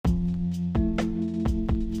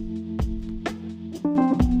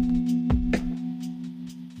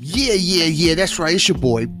Yeah, that's right. It's your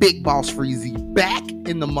boy, Big Boss Freezy, back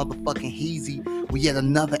in the motherfucking Heezy with yet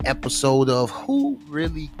another episode of Who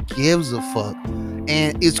Really Gives a Fuck?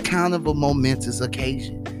 And it's kind of a momentous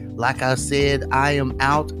occasion. Like I said, I am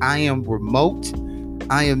out. I am remote.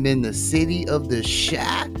 I am in the city of the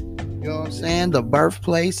shot. You know what I'm saying? The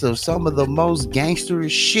birthplace of some of the most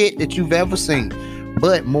gangsterish shit that you've ever seen.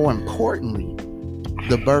 But more importantly,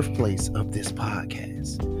 the birthplace of this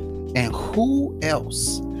podcast. And who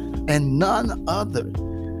else and none other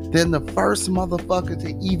than the first motherfucker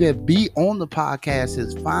to even be on the podcast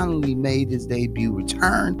has finally made his debut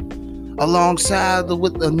return alongside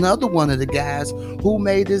with another one of the guys who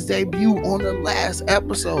made his debut on the last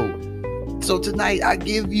episode. So tonight I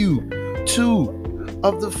give you two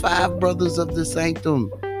of the five brothers of the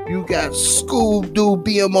Sanctum. You got Scoob-Doo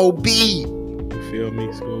BMOB. You feel me,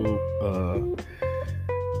 Scoob?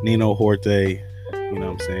 NINO, HORTE, you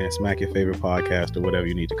know what I'm saying? Smack your favorite podcast or whatever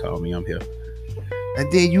you need to call me. I'm here. And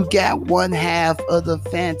then you got one half of the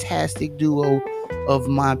fantastic duo of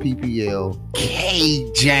my PPL, K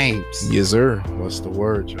James. Yes, sir. What's the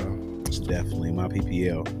word, y'all? It's definitely my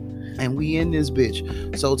PPL. And we in this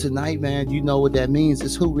bitch. So tonight, man, you know what that means.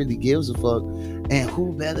 It's who really gives a fuck. And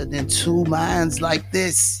who better than two minds like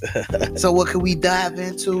this? So what can we dive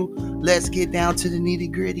into? Let's get down to the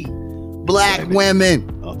nitty gritty. Black women.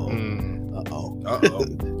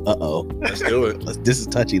 Let's do it. This is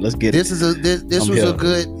touchy. Let's get this it. This was a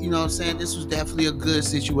good, you know what I'm saying? This was definitely a good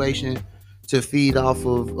situation to feed off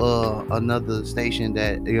of another station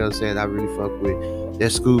that, you know what I'm saying, I really fuck with.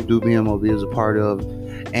 That Scoob-Doo BMOB is a part of.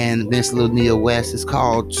 And Miss Lil Nia West is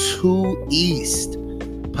called 2 East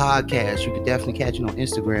Podcast. You can definitely catch it on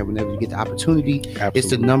Instagram whenever you get the opportunity. Absolutely. It's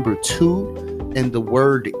the number 2 and the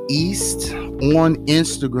word East on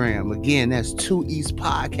Instagram. Again, that's 2 East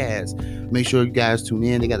Podcast. Make sure you guys tune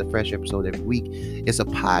in. They got a fresh episode every week. It's a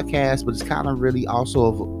podcast, but it's kind of really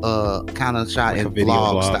also kind of shot like in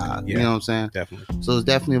vlog style. Yeah, you know what I'm saying? Definitely. So it's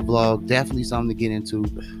definitely a vlog. Definitely something to get into.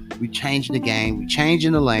 We changing the game. We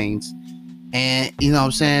changing the lanes. And, you know what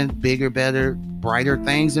I'm saying? Bigger, better, brighter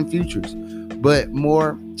things and futures. But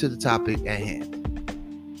more to the topic at hand.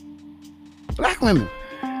 Black women.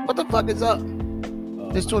 What the fuck is up?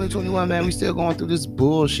 It's 2021, man. We still going through this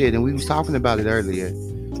bullshit, and we was talking about it earlier.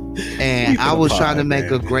 And I was trying to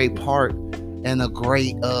make a great part and a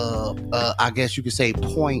great, I guess you could say,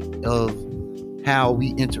 point of how we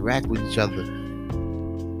interact with each other.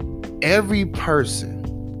 Every person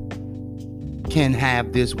can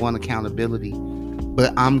have this one accountability,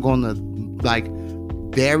 but I'm gonna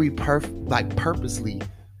purposely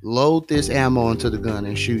load this ammo into the gun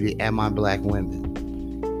and shoot it at my black women.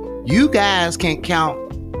 You guys can count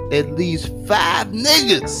at least 5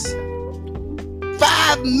 niggas,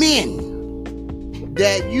 5 men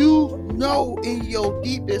that you know in your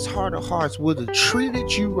deepest heart of hearts would have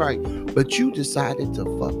treated you right, but you decided to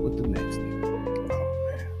fuck with the next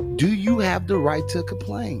nigga. Do you have the right to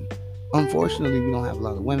complain? Unfortunately, we don't have a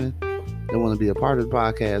lot of women that want to be a part of the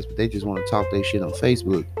podcast, but they just want to talk their shit on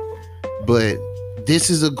Facebook. But this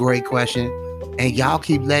is a great question, and y'all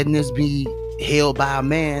keep letting this be held by a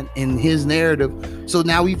man in his narrative. So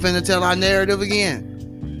now we finna tell our narrative again.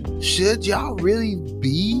 Should y'all really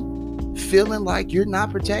be feeling like you're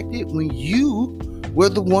not protected when you were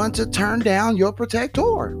the one to turn down your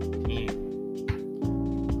protector?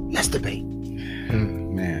 Let's debate.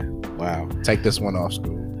 Man, wow. Take this one off,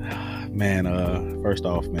 School. Man, first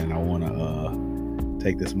off, man, I want to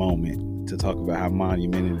take this moment to talk about how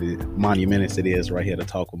monumentous it is right here to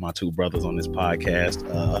talk with my two brothers on this podcast.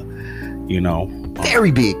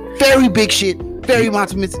 Very big shit, very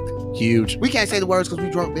monumentous, huge. We can't say the words because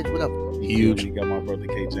we drunk, bitch. What up? Huge. You got my brother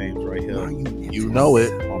K James right here. You know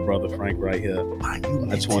it. My brother Frank right here. I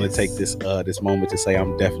just want to take this moment to say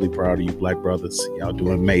I'm definitely proud of you, black brothers. Y'all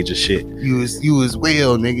doing major shit. You as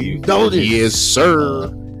well, nigga. You know this. Yes, sir.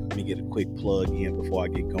 Let me get a quick plug in before I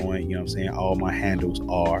get going. You know what I'm saying? All my handles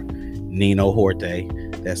are NINO HORTE.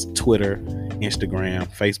 That's Twitter, Instagram,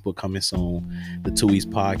 Facebook coming soon. The 2 East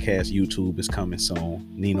Podcast YouTube is coming soon.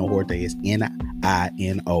 NINO HORTE is NINO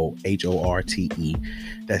HORTE.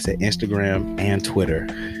 That's at Instagram and Twitter.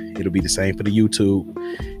 It'll be the same for the YouTube,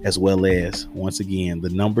 as well as, once again, the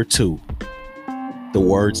number 2, the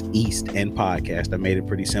words East and podcast. I made it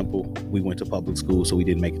pretty simple. We went to public school, so we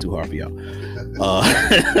didn't make it too hard for y'all.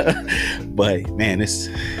 But man,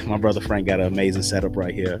 my brother Frank got an amazing setup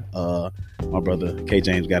right here. My brother K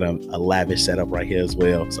James got a lavish setup right here as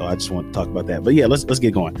well. So I just want to talk about that. But yeah, let's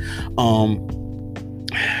get going. Wow.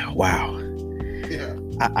 Yeah.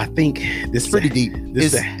 I think this It's pretty deep.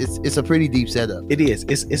 This It's a pretty deep setup. It is.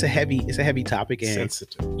 It's a heavy topic, and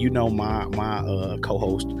Sensitive. you know my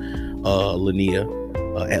co-host Lania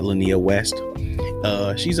at Lania West.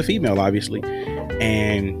 She's a female, obviously,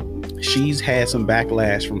 and she's had some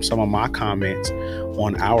backlash from some of my comments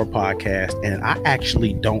on our podcast, and I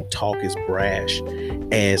actually don't talk as brash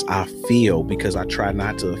as I feel because I try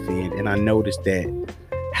not to offend, and I noticed that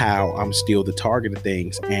how I'm still the target of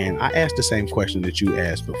things. And I asked the same question that you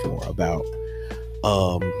asked before about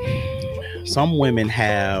some women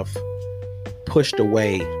have pushed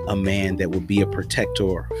away a man that would be a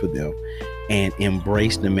protector for them and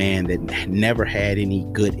embraced a man that never had any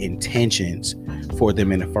good intentions for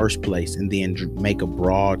them in the first place, and then make a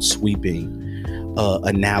broad sweeping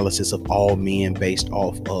analysis of all men based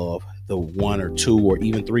off of the 1 or 2 or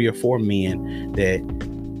even 3 or 4 men that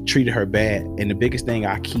treated her bad. And the biggest thing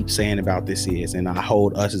I keep saying about this is, and I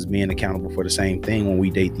hold us as men accountable for the same thing when we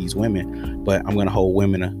date these women, but I'm going to hold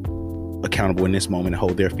women accountable in this moment and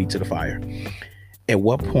hold their feet to the fire. At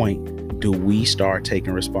what point do we start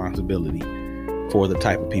taking responsibility for the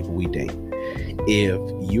type of people we date?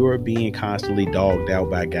 If you're being constantly dogged out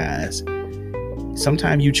by guys,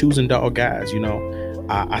 sometimes you choosing dog guys, you know.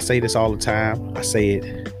 I say this all the time. I say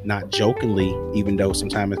it not jokingly, even though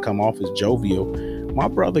sometimes it come off as jovial. My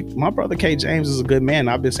brother K. James is a good man.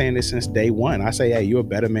 I've been saying this since day one. I say, hey, you're a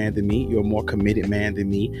better man than me. You're a more committed man than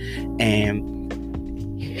me. And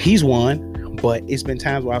he's one. But it's been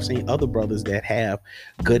times where I've seen other brothers that have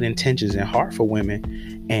good intentions and heart for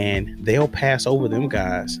women, and they'll pass over them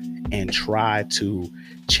guys and try to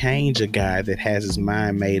change a guy that has his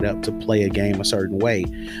mind made up to play a game a certain way.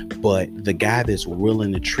 But the guy that's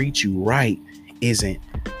willing to treat you right isn't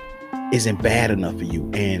bad enough for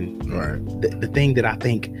you. And the thing that I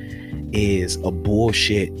think is a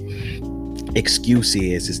bullshit excuse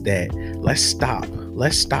is that let's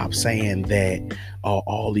stop saying that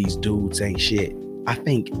all these dudes ain't shit. I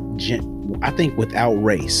think without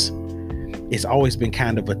race, it's always been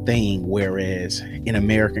kind of a thing, whereas in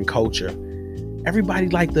American culture, everybody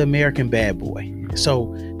like the American bad boy.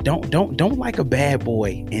 So don't like a bad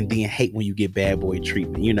boy and then hate when you get bad boy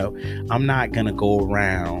treatment. You know, I'm not gonna go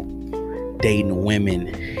around dating women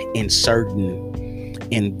in certain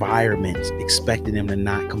environments expecting them to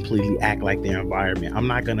not completely act like their environment. I'm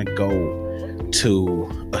not gonna go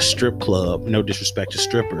to a strip club, no disrespect to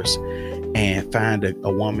strippers, and find a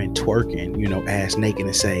woman twerking, you know, ass naked,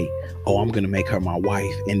 and say, oh, I'm gonna make her my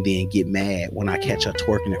wife, and then get mad when I catch her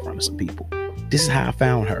twerking in front of some people. This is how I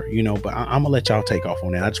found her, you know. But I'm gonna let y'all take off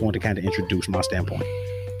on that. I just want to kind of introduce my standpoint.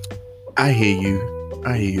 I hear you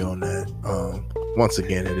on that. Once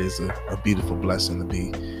again, it is a beautiful blessing to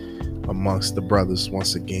be amongst the brothers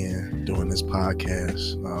once again doing this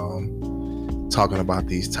podcast, talking about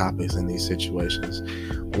these topics and these situations,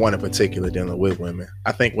 one in particular dealing with women.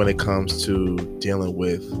 I think when it comes to dealing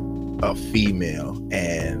with a female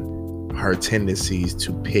and her tendencies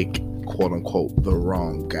to pick, quote unquote, the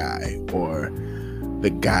wrong guy, or the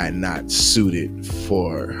guy not suited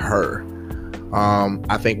for her,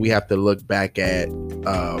 I think we have to look back at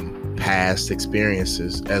past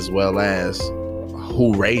experiences as well as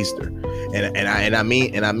who raised her, and I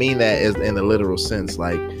mean that as in the literal sense.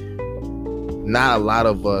 Like, not a lot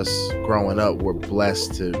of us growing up were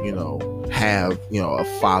blessed to, you know, have, you know, a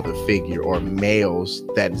father figure or males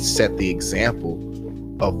that set the example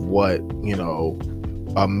of what, you know,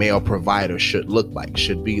 a male provider should look like,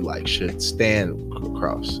 should be like, should stand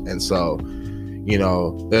across. And so, you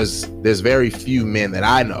know, there's very few men that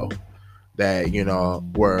I know that, you know,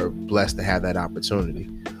 were blessed to have that opportunity.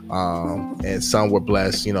 And some were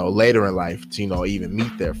blessed, you know, later in life to, you know, even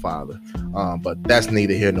meet their father. But that's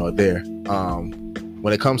neither here nor there.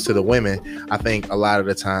 When it comes to the women, I think a lot of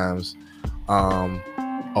the times,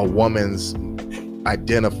 a woman's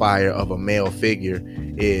identifier of a male figure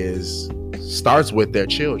starts with their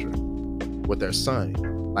children, with their son.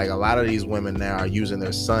 Like, a lot of these women now are using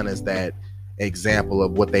their son as that example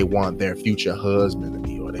of what they want their future husband to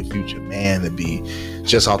be, or their future man to be,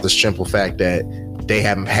 just off the simple fact that they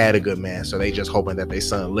haven't had a good man, so they just hoping that their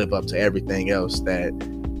son live up to everything else that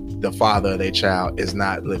the father of their child is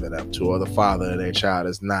not living up to, or the father of their child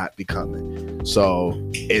is not becoming. So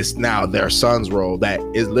it's now their son's role that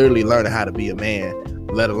is literally learning how to be a man,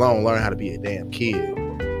 let alone learn how to be a damn kid.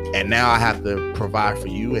 And now I have to provide for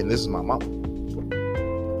you, and this is my mama.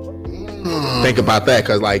 Think about that,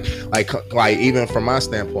 because like even from my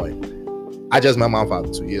standpoint, I just met my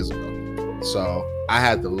father 2 years ago, so I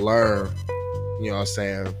had to learn, you know what I'm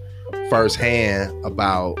saying, firsthand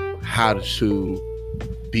about how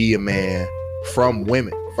to be a man from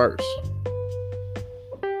women first.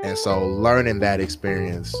 And so learning that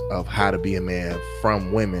experience of how to be a man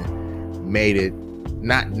from women made it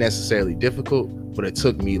not necessarily difficult, but it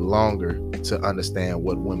took me longer to understand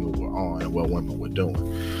what women were on and what women were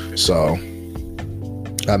doing. So,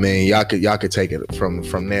 I mean, y'all could take it from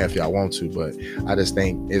there if y'all want to, but I just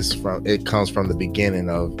think it comes from the beginning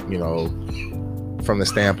of, you know, from the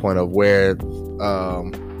standpoint of where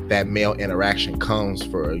that male interaction comes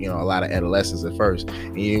for, you know, a lot of adolescents at first.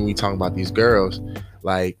 And when we talk about these girls,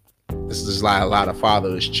 like, this is like a lot of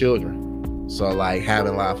fatherless children. So like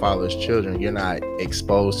having a lot of fatherless children, you're not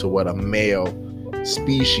exposed to what a male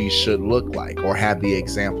species should look like or have the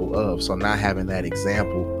example of. So not having that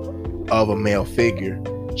example of a male figure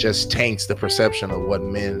just taints the perception of what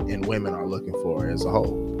men and women are looking for as a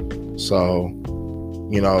whole. So,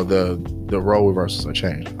 you know, the role reversals are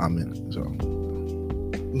changed. I'm in it. So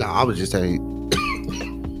no, I was just saying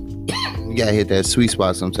you gotta hit that sweet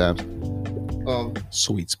spot sometimes.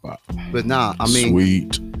 Sweet spot. But nah, I mean,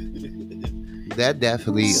 sweet. That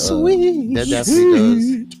definitely Sweet. That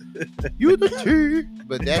definitely does. You the tea.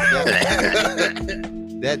 But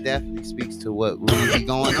that definitely speaks to what really be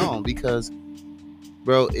going on, because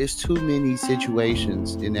bro, it's too many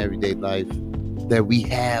situations in everyday life that we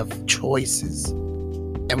have choices,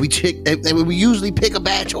 and we usually pick a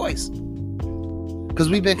bad choice because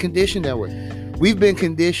we've been conditioned that way. We've been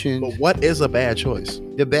conditioned. But what is a bad choice?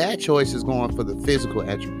 The bad choice is going for the physical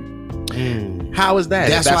attribute. How is that?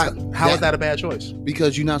 How is that a bad choice?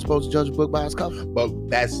 Because you're not supposed to judge a book by its cover. But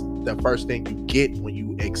that's the first thing you get when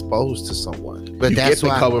you expose to someone. But you that's get the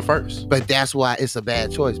why, cover first. But that's why it's a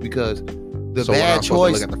bad choice, because the so bad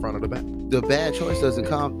choice. Look at the front of the back. The bad choice doesn't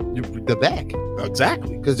come the back.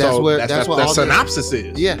 Exactly. Because that's what the synopsis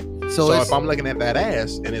is. Yeah. So if I'm looking at that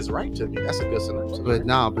ass and it's right to me, that's a good synopsis. But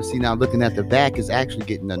now looking at the back is actually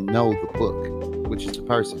getting to know the book, which is the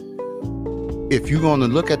person. If you're going to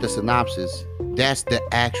look at the synopsis, that's the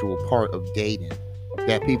actual part of dating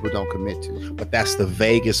that people don't commit to. But that's the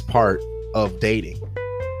vaguest part of dating,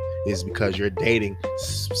 is because you're dating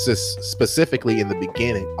specifically in the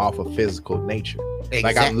beginning off of physical nature.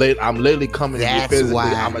 Exactly. Like I'm literally coming to you physically.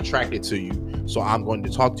 I'm attracted to you, so I'm going to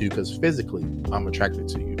talk to you because physically I'm attracted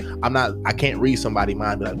to you. I can't read somebody's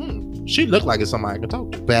mind and be like, she looked like it's somebody I can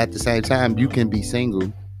talk to. But at the same time, you can be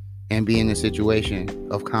single and be in a situation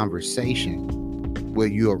of conversation where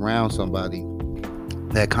you're around somebody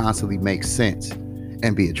that constantly makes sense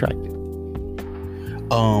and be attracted.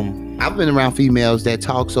 I've been around females that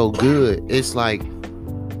talk so good, it's like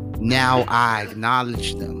now I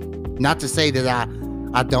acknowledge them. Not to say that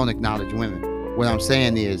I don't acknowledge women. What I'm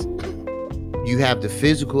saying is you have the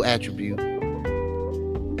physical attribute,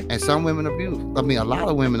 and some women are beautiful. I mean, a lot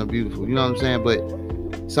of women are beautiful, you know what I'm saying?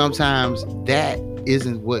 But sometimes that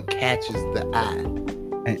isn't what catches the eye.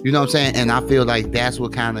 You know what I'm saying? And I feel like that's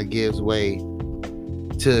what kind of gives way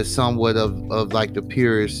to somewhat of like the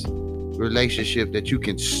purest relationship that you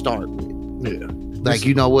can start with. Yeah. Like,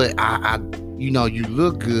 you know what? I you know, you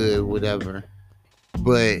look good, whatever,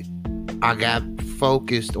 but I got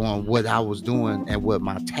focused on what I was doing and what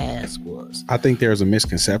my task was. I think there's a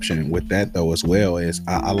misconception with that though as well. Is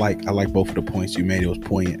I like both of the points you made. It was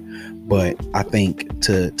poignant, but I think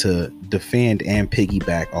to defend and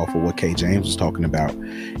piggyback off of what K. James was talking about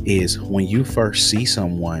is when you first see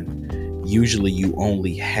someone, usually you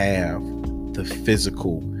only have the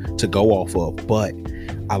physical to go off of. But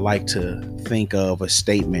I like to think of a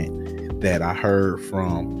statement that I heard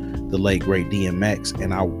from the late great DMX,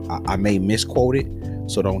 and I may misquote it,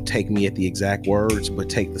 so don't take me at the exact words, but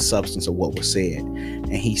take the substance of what was said.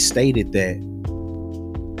 And he stated that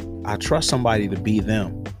I trust somebody to be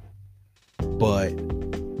them, but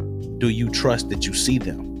do you trust that you see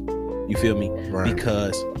them? You feel me? Right.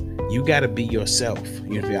 Because you got to be yourself.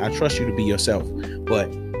 You know, I trust you to be yourself, but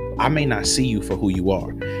I may not see you for who you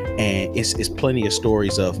are. And it's plenty of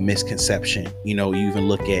stories of misconception. You know, you even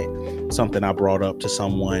look at something I brought up to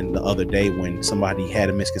someone the other day when somebody had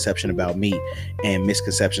a misconception about me, and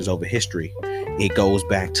misconceptions over history. It goes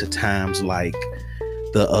back to times like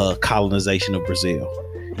the colonization of Brazil,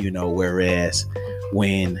 you know, whereas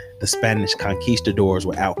when the Spanish conquistadors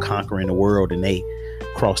were out conquering the world and they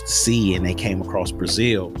crossed the sea and they came across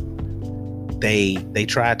Brazil, they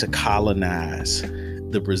tried to colonize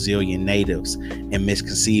the Brazilian natives and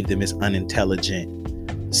misconceived them as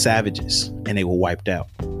unintelligent savages, and they were wiped out.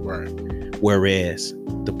 Right. Whereas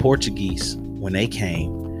the Portuguese, when they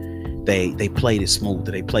came, they played it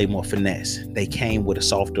smoother. They played more finesse. They came with a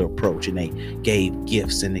softer approach, and they gave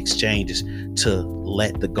gifts and exchanges to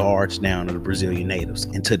let the guards down of the Brazilian natives.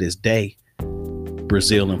 And to this day,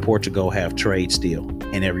 Brazil and Portugal have trade still,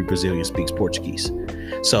 and every Brazilian speaks Portuguese.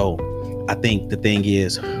 So I think the thing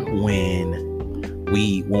is when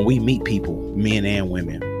we meet people, men and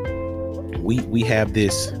women, we have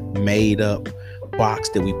this made up box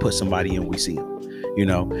that we put somebody in, we see them, you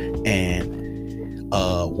know, and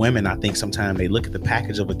women, I think sometimes they look at the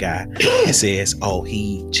package of a guy and says, oh,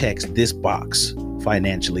 he checks this box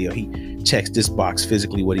financially, or he checks this box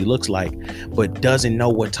physically, what he looks like, but doesn't know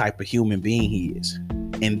what type of human being he is.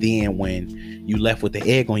 And then when you left with the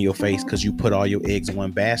egg on your face because you put all your eggs in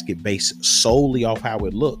one basket based solely off how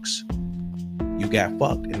it looks, you got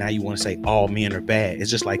fucked. And now you want to say all men are bad.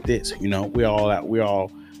 It's just like this, you know, we're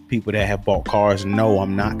all people that have bought cars. No,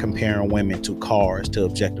 I'm not comparing women to cars to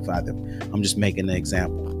objectify them. I'm just making an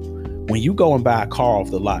example. When you go and buy a car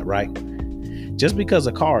off the lot, right? Just because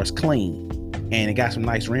a car is clean and it got some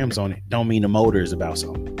nice rims on it, don't mean the motor is about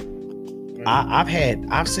something.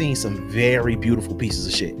 I've seen some very beautiful pieces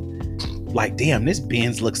of shit. Like, damn, this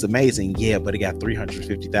Benz looks amazing. Yeah, but it got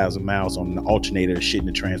 350,000 miles on the alternator, shit in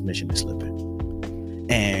the transmission is slipping.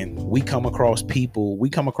 And we come across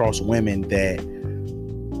women that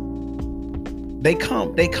they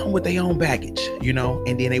come with their own baggage, you know,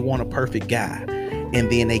 and then they want a perfect guy. And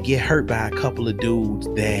then they get hurt by a couple of dudes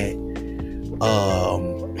that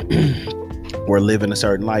or living a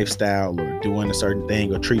certain lifestyle or doing a certain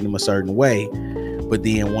thing or treating them a certain way, but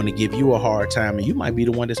then want to give you a hard time, and you might be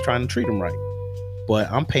the one that's trying to treat them right. But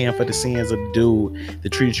I'm paying for the sins of the dude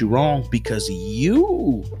that treated you wrong because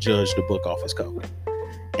you judged the book off his cover.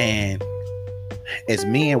 And as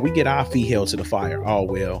men, we get our feet held to the fire. Oh,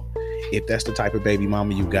 well, if that's the type of baby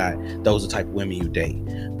mama you got, those are the type of women you date.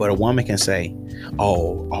 But a woman can say,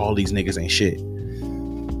 oh, all these niggas ain't shit.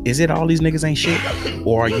 Is it all these niggas ain't shit?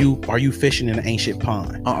 Or are you fishing in an ain't shit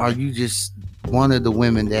pond? Or are you just one of the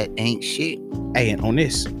women that ain't shit? Hey, and on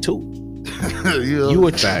this too, you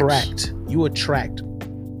attract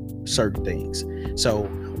certain things. So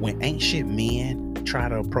when ain't shit men try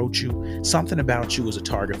to approach you, something about you is a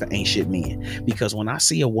target for ain't shit men. Because when I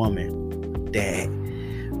see a woman that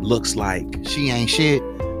looks like she ain't shit,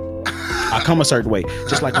 I come a certain way.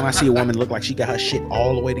 Just like when I see a woman look like she got her shit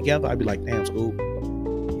all the way together, I'd be like, damn, Scoop,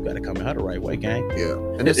 you gotta come at her the right way, gang. Yeah.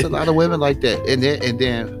 And there's a lot of women like that. And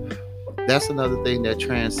then that's another thing that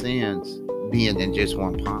transcends being in just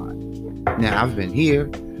one pond. Now, I've been here,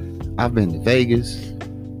 I've been to Vegas,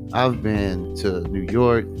 I've been to New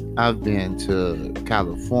York, I've been to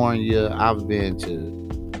California,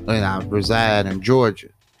 and I reside in Georgia.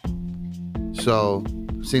 So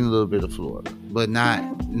I've seen a little bit of Florida, but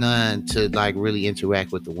none to like really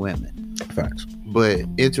interact with the women. Facts. But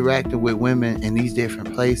interacting with women in these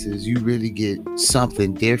different places, you really get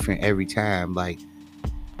something different every time. Like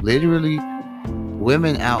literally,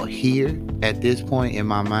 women out here at this point in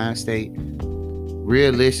my mind state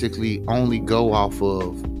realistically only go off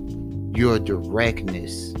of your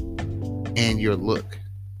directness and your look.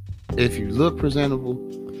 If you look presentable,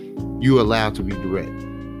 you're allowed to be direct.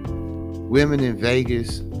 Women in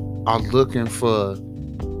Vegas are looking for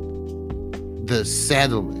the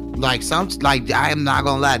settling. Like I am not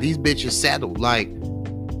gonna lie, these bitches settle. Like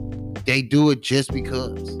they do it just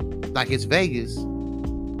because. Like it's Vegas and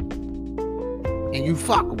you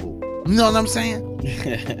fuckable. You know what I'm saying?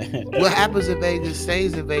 What happens in Vegas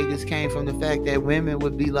stays in Vegas came from the fact that women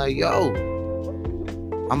would be like, yo,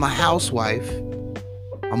 I'm a housewife,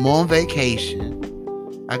 I'm on vacation,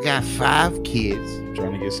 I got 5 kids,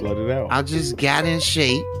 trying to get slutted out. I just got in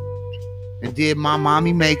shape and did my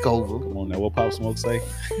mommy makeover. Come on now, what Pop Smoke say?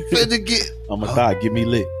 Finna get I'm a thought, get me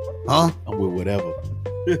lit. Huh? I'm with whatever.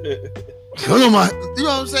 Come on, you know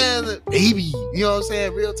what I'm saying? Baby, you know what I'm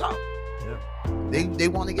saying? Real talk. They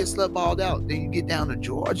want to get slut balled out. Then you get down to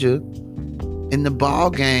Georgia in the ball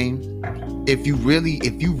game. If you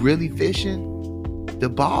really fishing, the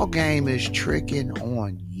ball game is tricking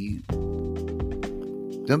on you.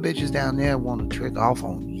 Them bitches down there want to trick off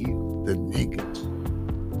on you, the niggas.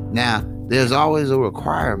 Now, there's always a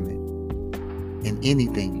requirement in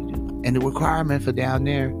anything you do, and the requirement for down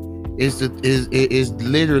there is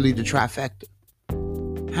literally the trifecta: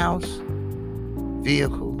 house,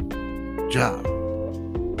 vehicle, job.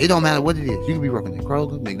 It don't matter what it is. You can be working at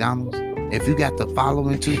Kroger, McDonald's. If you got the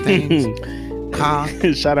following 2 things, car.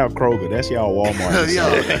 Shout out Kroger. That's y'all Walmart. Yo,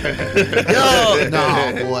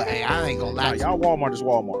 no, boy. Hey, I ain't gonna lie. Y'all Walmart is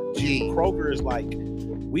Walmart. Gee. Kroger is like,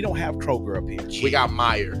 we don't have Kroger up here. We got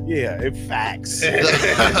Meyer. Yeah, it facts.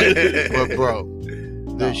 But bro,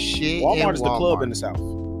 the shit Walmart is the club in the South.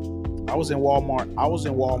 I was in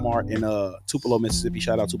Walmart in Tupelo, Mississippi.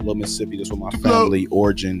 Shout out Tupelo, Mississippi. That's where my family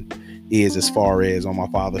origin is, as far as on my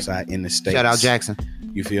father's side in the States. Shout out Jackson.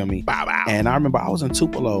 You feel me? Bow, bow. And I remember I was in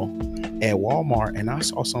Tupelo at Walmart and I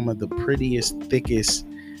saw some of the prettiest, thickest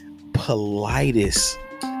politest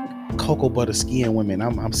cocoa butter skin women.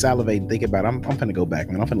 I'm salivating thinking about it. I'm gonna go back,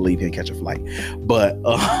 man. I'm gonna leave here and catch a flight. But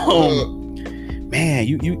man,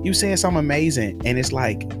 you said something amazing, and it's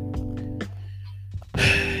like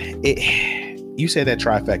you said that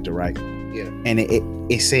trifecta, right? Yeah. And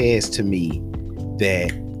it says to me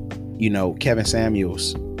that, you know, Kevin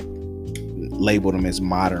Samuels labeled them as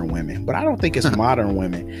modern women, but I don't think it's modern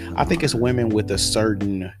women. I think it's women with a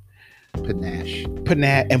certain panache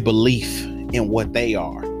and belief in what they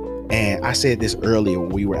are. And I said this earlier when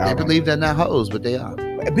we were out. They believe they're not hoes, but they are.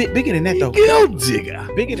 Bigger than that, though. Gold digger.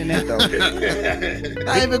 Bigger than that, though.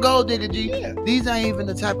 Not even gold digger, G. Yeah. These ain't even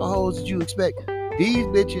the type of hoes that you expect. These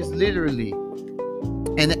bitches literally,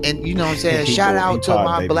 and you know what I'm saying? Shout out to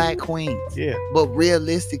my black queens. Yeah. But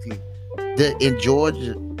realistically, in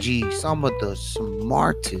Georgia, G, some of the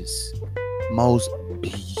smartest, most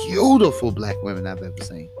beautiful black women I've ever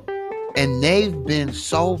seen. And they've been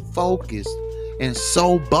so focused and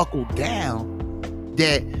so buckled down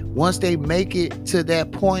that once they make it to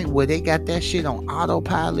that point where they got that shit on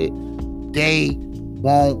autopilot, they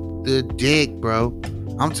want the dick, bro.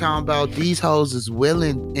 I'm talking about these hoes is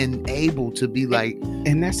willing and able to be like,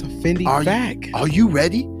 and that's a Fendi fact. Are you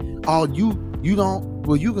ready? Oh, you don't.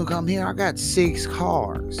 Well, you can come here. I got 6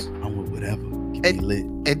 cars. I'm with whatever. Get me lit.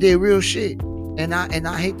 And they're real shit. And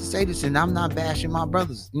I hate to say this, and I'm not bashing my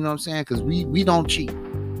brothers. You know what I'm saying? Because we don't cheat.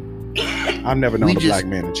 I've never known a black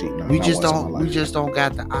man to cheat. No, we just don't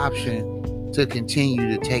got the option to continue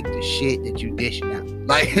to take the shit that you dishing out.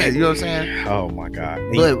 Like, you know what I'm saying? Oh my God.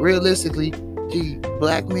 But realistically, gee,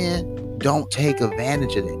 black men don't take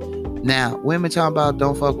advantage of it. Now, women talking about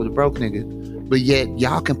don't fuck with a broke nigga, but yet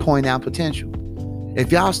y'all can point out potential. If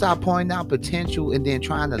y'all stop pointing out potential and then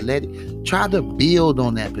trying to try to build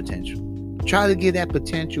on that potential. Try to get that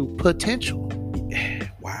potential.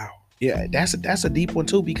 Wow. Yeah, that's a deep one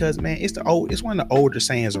too, because man, it's one of the older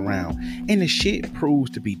sayings around, and the shit proves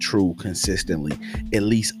to be true consistently, at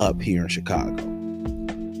least up here in Chicago.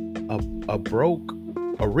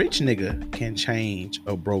 A rich nigga can change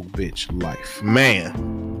a broke bitch life. Man.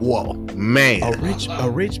 Whoa. Man. A rich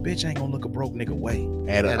bitch ain't gonna look a broke nigga way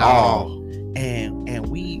at all. And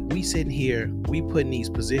we sitting here, we put in these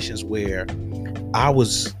positions where it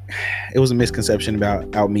was a misconception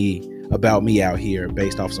about me out here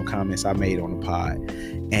based off some comments I made on the pod.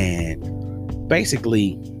 And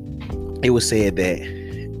basically it was said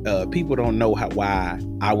that people don't know why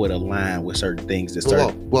I would align with certain things.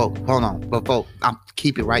 Whoa, hold on. Before I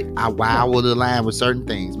keep it right, why I would align with certain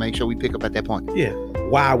things. Make sure we pick up at that point. Yeah.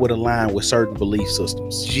 Why I would align with certain belief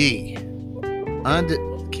systems. Gee.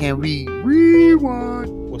 Can we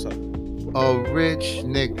rewind? What's up? A rich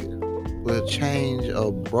nigga will change a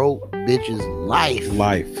broke bitch's life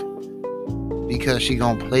because she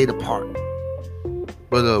gonna play the part.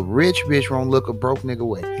 But a rich bitch won't look a broke nigga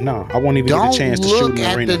way. No, I won't even get a chance to shoot in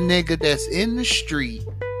the arena. Don't look at the nigga that's in the street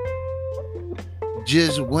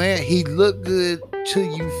just when he look good to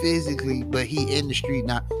you physically, but he in the street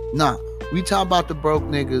not. Nah, we talk about the broke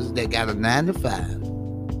niggas that got a 9 to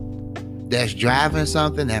 5, that's driving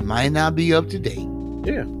something that might not be up to date.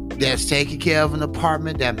 Yeah. That's taking care of an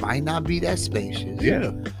apartment that might not be that spacious.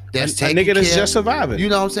 Yeah. That's a nigga that's just surviving. You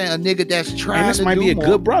know what I'm saying? A nigga that's trying to do more. And this might be a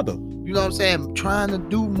good brother. You know what I'm saying? Trying to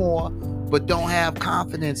do more, but don't have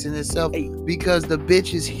confidence in himself because the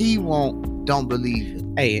bitches he want don't believe it.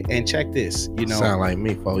 Hey, and check this. You know, sound like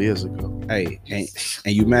me 4 years ago. Hey, and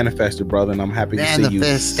you manifested, brother, and I'm happy to see you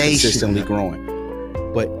consistently growing.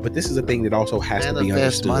 But this is a thing that also has to be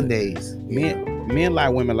understood. Mondays. Men lie,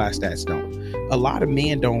 women lie, stats don't. A lot of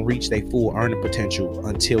men don't reach their full earning potential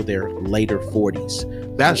until their later 40s.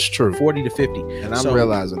 That's true. 40 to 50. And I'm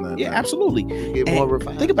realizing that. Yeah, absolutely. Get more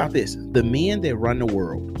refined. Think about this. The men that run the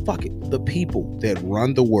world, the people that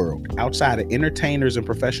run the world outside of entertainers and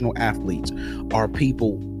professional athletes are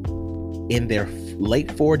people in their late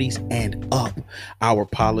 40s and up. Our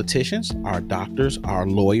politicians, our doctors, our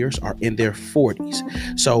lawyers are in their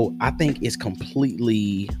 40s. So I think it's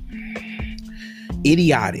completely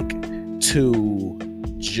idiotic to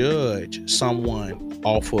judge someone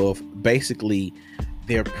off of basically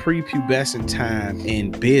their prepubescent time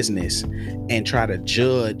in business and try to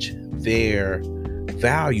judge their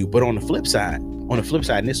value. But on the flip side,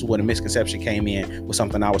 and this is where the misconception came in, was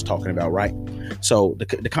something I was talking about, right? So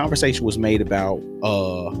the conversation was made about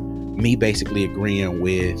me basically agreeing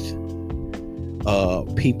with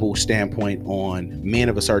people's standpoint on men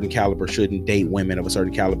of a certain caliber shouldn't date women of a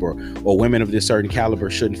certain caliber, or women of this certain caliber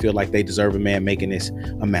shouldn't feel like they deserve a man making this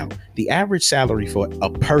amount. The average salary for a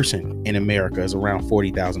person in America is around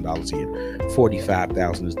 $40,000 a year.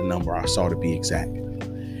 45,000 is the number I saw, to be exact.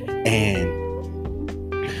 And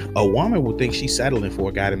A woman would think she's settling for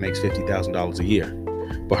a guy that makes $50,000 a year,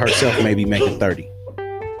 but herself may be making 30.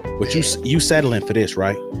 But you settling for this,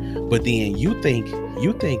 right? But then you think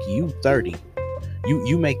you 30.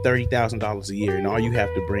 You make $30,000 a year, and all you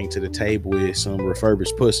have to bring to the table is some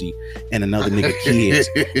refurbished pussy and another nigga kids,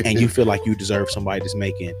 and you feel like you deserve somebody that's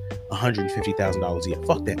making $150,000 a year.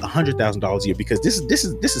 Fuck that, $100,000 a year, because this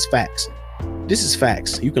is facts. This is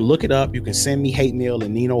facts. You can look it up. You can send me hate mail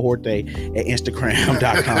at NINO HORTE at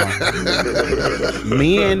Instagram.com.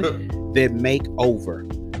 Men that make over.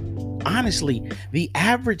 Honestly, the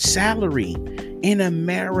average salary in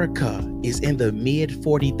America is in the mid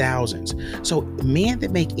 40,000s. So men that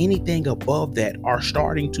make anything above that are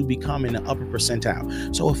starting to become in the upper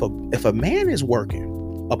percentile. So if a man is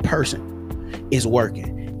working, a person is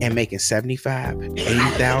working and making $75,000,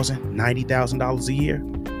 $80,000, $90,000 a year,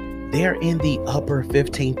 they're in the upper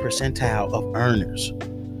 15 percentile of earners.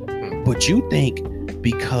 But you think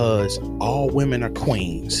because all women are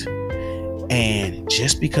queens, and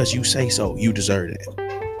just because you say so, you deserve it.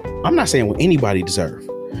 I'm not saying what anybody deserve,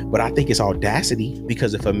 but I think it's audacity,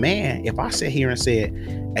 because if I sit here and said,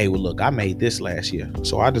 hey, well, look, I made this last year,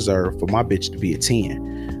 so I deserve for my bitch to be a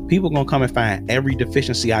 10. People gonna come and find every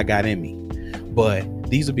deficiency I got in me. But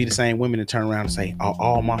these will be the same women that turn around and say,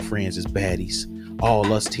 all my friends is baddies,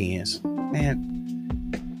 all us 10s. Man,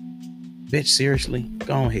 bitch, seriously,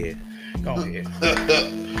 go ahead.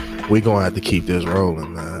 We gonna have to keep this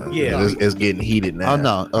rolling, man. Yeah, it's getting heated now. Oh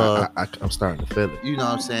no, I'm starting to feel it. you know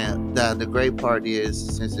what I'm saying? The great part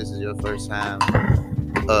is, since this is your first time,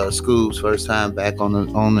 Scoob's first time back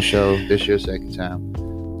on the show, this your second time.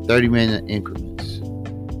 30-minute increments,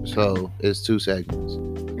 so it's 2 segments.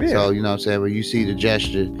 Yeah. So you know what I'm saying, when you see the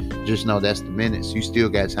gesture, just know that's the minutes. You still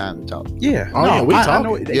got time to talk. Yeah. We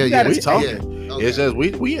talking. We talking. Yeah. Okay. It's just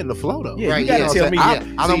we in the flow though. Yeah, right, you gotta tell me.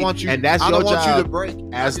 I don't want you, and that's I your don't want job you to break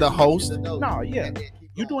as the host. No, yeah.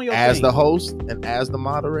 You doing your as thing. the host and as the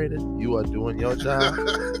moderator, you are doing your job.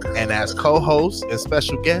 And as co-host and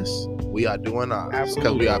special guests, we are doing ours,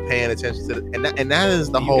 because we are paying attention to and that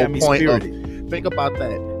is the whole point of, think about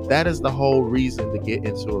that. That is the whole reason to get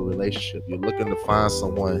into a relationship. You're looking to find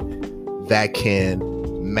someone that can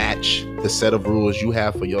match the set of rules you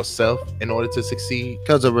have for yourself in order to succeed.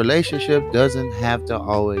 Because a relationship doesn't have to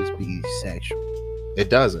always be sexual. It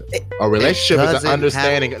doesn't. A relationship is an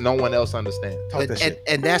understanding no one else understands.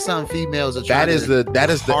 And that's something females are trying that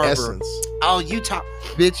is the harbor. essence. Oh, you talk,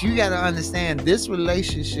 bitch. You gotta understand, this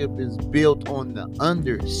relationship is built on the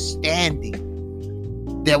understanding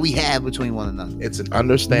that we have between one another. It's an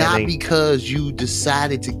understanding, not because you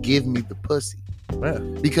decided to give me the pussy. Yeah.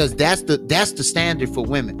 Because that's the standard for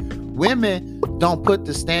women. Women don't put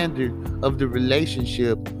the standard of the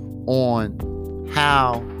relationship on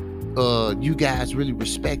how you guys really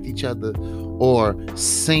respect each other or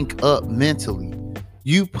sync up mentally.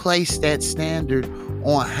 You place that standard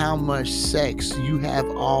on how much sex you have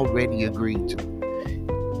already agreed to.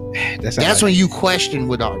 That's when you question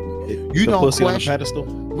what are we. You don't pussy question on the pedestal.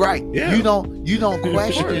 Right. Yeah. You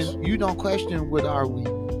don't question what are we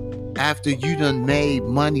after you done made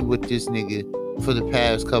money with this nigga for the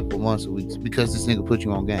past couple of months or weeks, because this nigga put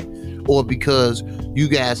you on game, or because you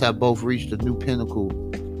guys have both reached a new pinnacle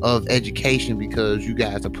of education because you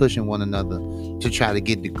guys are pushing one another to try to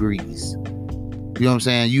get degrees. You know what I'm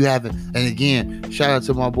saying? You haven't. And again, shout out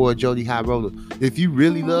to my boy Jody High Roller. If you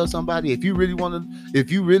really love somebody, if you really want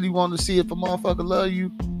to see if a motherfucker love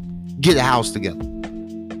you, get a house together.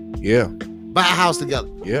 Yeah. Buy a house together.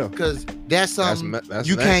 Yeah. Because that's something that's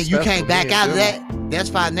you can't back out of that. That's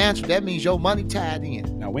financial. That means your money tied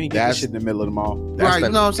in. Now we ain't getting this shit in the middle of the mall. Right, you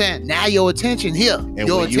know what I'm saying? Now your attention here. And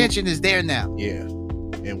your attention is there now. Yeah.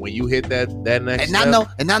 And when you hit that next and step,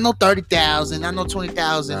 I know 30,000, I know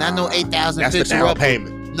 20,000, I know 8,000. That's the down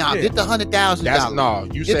payment. Nah, get the $100,000. No,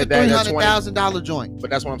 you get said the that $300,000 joint.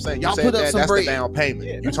 But that's what I'm saying. Y'all You put said up some that's bread. the down payment.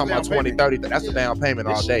 Yeah, you talking about 20, 30. That's the down payment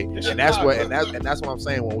all day. And that's what I'm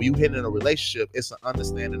saying. When you hit in a relationship, it's an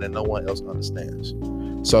understanding that no one else understands.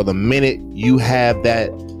 So the minute you have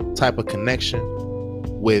that type of connection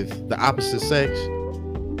with the opposite sex,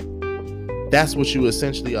 that's what you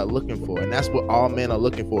essentially are looking for. And that's what all men are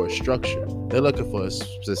looking for, is structure. They're looking for a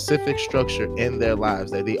specific structure in their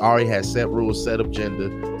lives, that they already have set rules, set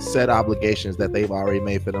agenda, set obligations that they've already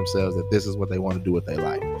made for themselves, that this is what they want to do with their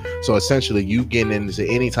life. So essentially, you getting into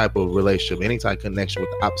any type of relationship, any type of connection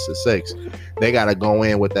with the opposite sex, they got to go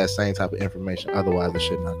in with that same type of information. Otherwise, the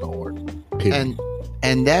shit not going to work. Period.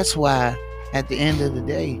 And that's why at the end of the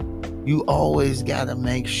day, you always got to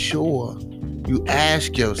make sure you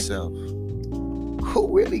ask yourself,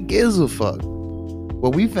 who really gives a fuck?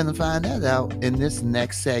 Well, we finna find that out in this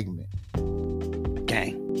next segment.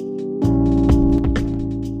 Gang.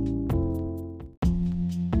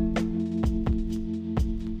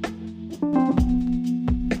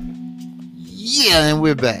 Yeah, and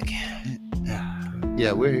we're back.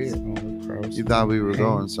 Yeah, we're here. You thought we were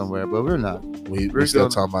going somewhere, but we're not. We're still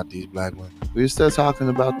talking about these black women. We're still talking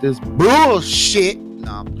about this bullshit.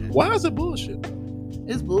 No, why is it bullshit?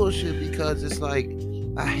 It's bullshit because it's like,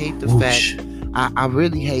 I hate the fact. I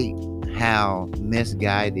really hate how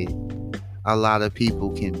misguided a lot of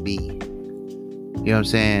people can be. You know what I'm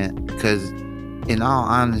saying? Because in all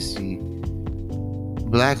honesty,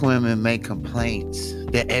 black women make complaints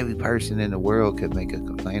that every person in the world could make a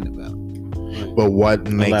complaint about. But what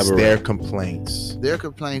makes their complaints? Their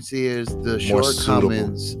complaints is the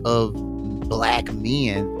shortcomings of black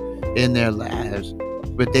men in their lives,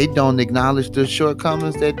 but they don't acknowledge the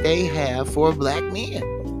shortcomings that they have for black men.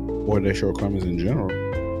 Or their shortcomings in general.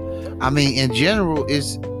 I mean, in general,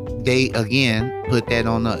 they again put that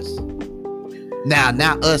on us. Now,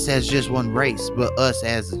 not us as just one race, but us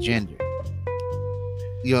as a gender.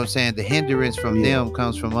 You know what I'm saying? The hindrance from them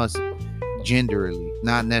comes from us genderally,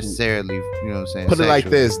 not necessarily, you know what I'm saying? Put it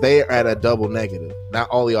like this, they are at a double negative. Not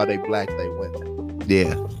only are they black, they women.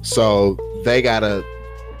 Yeah. So they gotta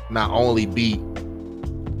not only beat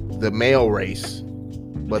the male race,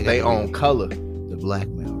 but they own color. The black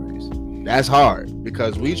male race. That's hard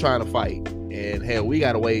because we trying to fight, and hell, we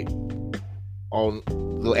gotta wait on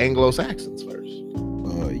the Anglo-Saxons first.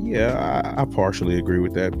 I partially agree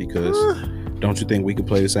with that because don't you think we could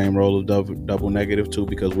play the same role of double negative too?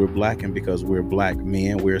 Because we're black, and because we're black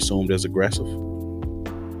men, we're assumed as aggressive.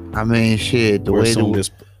 I mean, shit. We're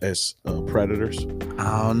assumed as predators.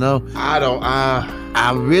 I don't know.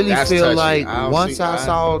 I really feel touchy. Like once I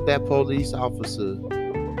saw that police officer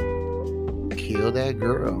kill that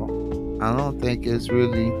girl, I don't think it's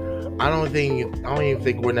really. I don't even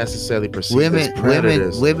think we're necessarily perceived as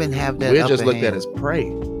predators. Women have that. We're just looked at as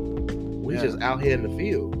prey. We're just out here in the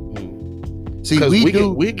field. See,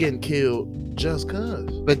 we're getting killed just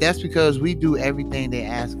cause. But that's because we do everything they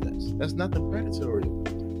ask us. That's nothing predatory.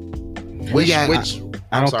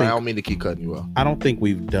 I don't mean to keep cutting you off. I don't think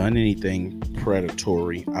we've done anything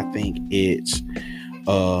predatory. I think it's,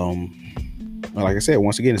 like I said,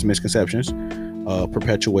 once again, it's misconceptions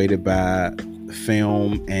perpetuated by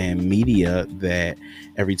film and media that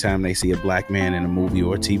every time they see a black man in a movie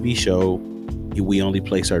or a TV show, we only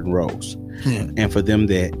play certain roles. And for them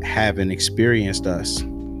that haven't experienced us,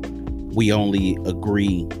 we only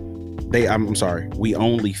we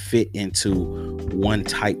only fit into one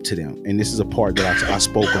type to them. And this is a part that I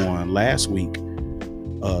spoke on last week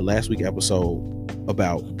episode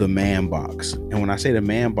about the man box. And when I say the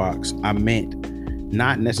man box, I meant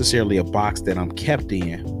not necessarily a box that I'm kept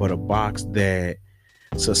in, but a box that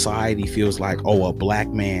society feels like, oh, a black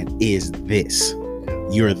man is this.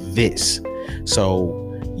 You're this. So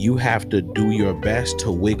you have to do your best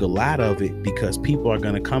to wiggle out of it because people are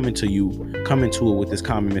going to come into it with this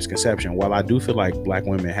common misconception. While I do feel like black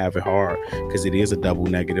women have it hard because it is a double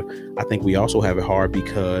negative, I think we also have it hard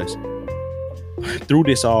because through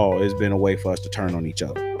this all, it's been a way for us to turn on each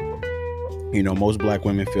other. You know, most black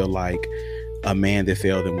women feel like a man that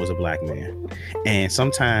failed them was a black man. And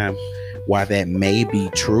sometimes, while that may be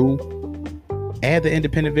true, add the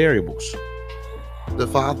independent variables. The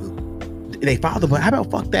father. They father, but how about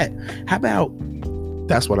fuck that? How about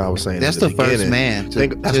that's what I was saying. That's the first man.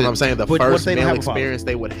 That's what I'm saying. The first male experience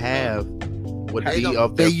they would have would be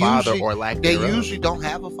of their father or lack thereof. They usually don't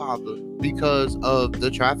have a father because of the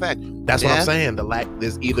trifecta. That's what I'm saying.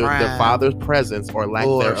 There's either the father's presence or lack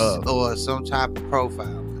thereof, or some type of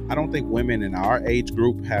profile. I don't think women in our age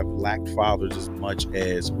group have lacked fathers as much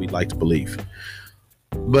as we'd like to believe.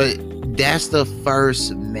 But that's the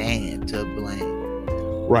first man to blame.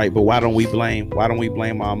 Right, but why don't we blame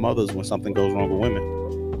our mothers when something goes wrong with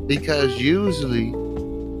women? Because usually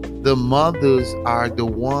the mothers are the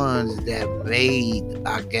ones that made,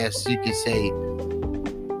 I guess you could say,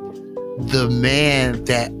 the man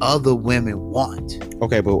that other women want.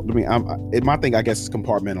 Okay, but my thing, I guess, is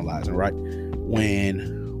compartmentalizing, right?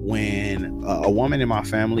 When a woman in my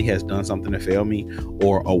family has done something to fail me,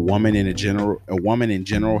 or a woman in general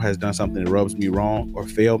has done something that rubs me wrong or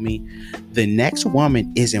failed me, the next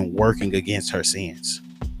woman isn't working against her sins.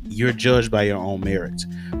 You're judged by your own merits.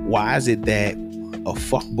 Why is it that a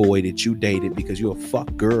fuck boy that you dated because you're a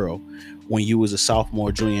fuck girl when you was a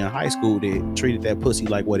sophomore, junior in high school that treated that pussy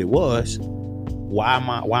like what it was? Why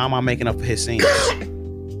am I making up for his sins?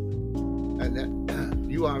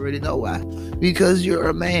 You already know why. Because you're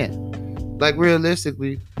a man. Like,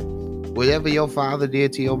 realistically, whatever your father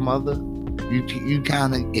did to your mother, you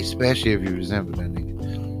kind of, especially if you resemble that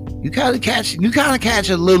nigga, you kind of catch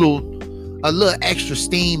a little extra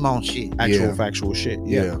steam on shit. Factual shit.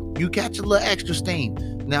 Yeah. You catch a little extra steam.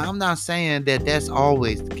 Now, I'm not saying that that's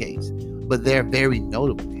always the case, but they're very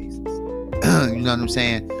notable cases. You know what I'm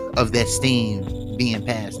saying? Of that steam being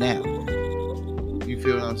passed down. You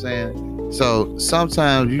feel what I'm saying? So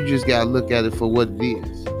sometimes you just gotta look at it for what it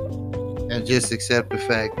is, and just accept the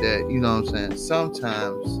fact that, you know what I'm saying,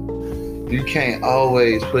 sometimes you can't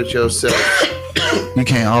always put yourself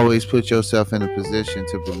in a position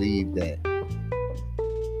to believe that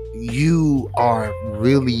you are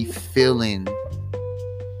really feeling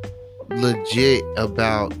legit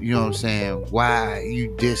about, you know what I'm saying, why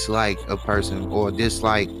you dislike a person or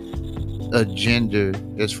dislike a gender,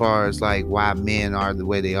 as far as like why men are the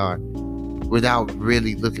way they are, without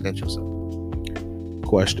really looking at yourself.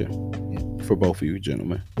 Question for both of you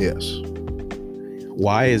gentlemen. Yes.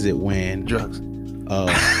 Why is it when Drugs.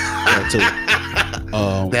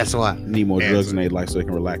 That's why. Need more drugs in their life so they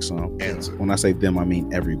can relax some. Answer. When I say them, I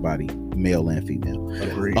mean everybody, male and female.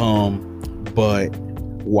 Agreed. But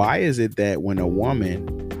why is it that when a woman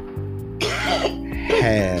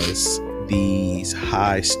has these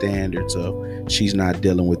high standards of she's not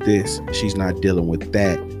dealing with this, she's not dealing with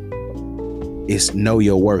that, it's know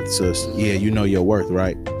your worth, sis. Yeah, you know your worth,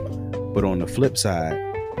 right? But on the flip side,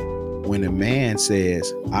 when a man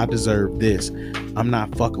says, I deserve this, I'm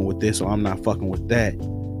not fucking with this, or I'm not fucking with that,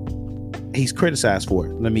 he's criticized for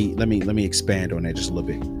it. Let me expand on that just a little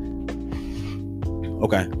bit.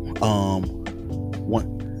 Okay.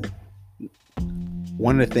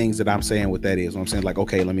 One of the things that I'm saying with that is, I'm saying, like,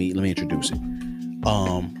 okay, let me introduce it.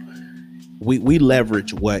 We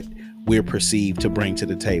leverage what we're perceived to bring to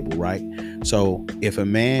the table, right? So if a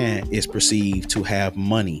man is perceived to have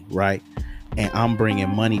money, right, and I'm bringing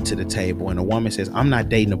money to the table, and a woman says, I'm not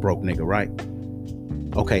dating a broke nigga, right?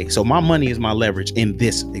 Okay, so my money is my leverage in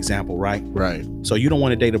this example, right? Right. So you don't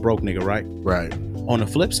want to date a broke nigga, right? Right. On the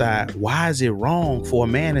flip side, why is it wrong for a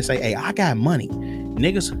man to say, hey, I got money?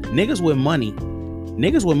 Niggas with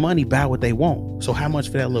money buy what they want. So how much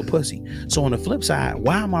for that little pussy? So on the flip side,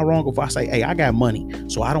 why am I wrong if I say, hey, I got money,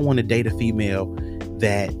 so I don't want to date a female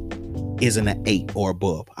that isn't an 8 or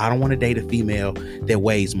above. I don't want to date a female that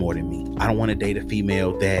weighs more than me. I don't want to date a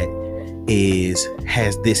female that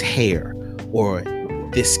has this hair or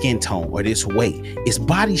this skin tone or this weight. It's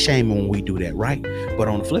body shaming when we do that, right? But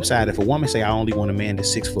on the flip side, if a woman say, I only want a man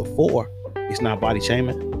that's 6'4", it's not body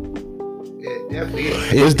shaming.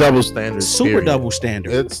 It's double standards. Super period. Double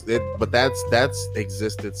standard. But that's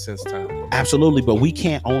existed since time. Absolutely, but we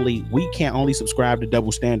can't only subscribe to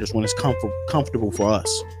double standards when it's comfortable for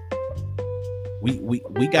us.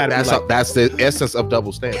 We got to. That's the essence of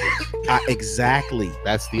double standards. Exactly.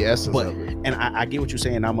 That's the essence of it. And I get what you're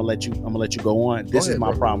saying. I'm gonna let you go on. This is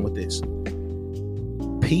my problem with this.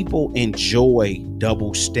 People enjoy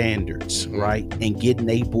double standards, right? And getting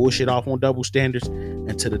they bullshit off on double standards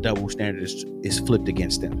until the double standard is flipped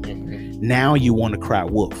against them. Now you want to cry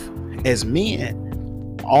wolf. As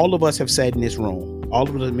men, all of us have sat in this room. All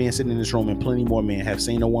of the men sitting in this room, and plenty more men, have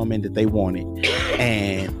seen a woman that they wanted,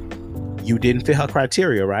 and you didn't fit her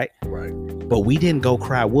criteria, right? Right. But we didn't go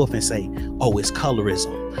cry wolf and say, oh, it's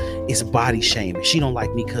colorism, it's body shaming. She don't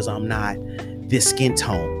like me because I'm not this skin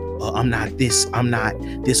tone. I'm not this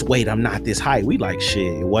weight, I'm not this height. We like,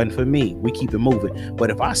 shit, it wasn't for me. We keep it moving.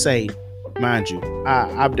 But if I say, mind you,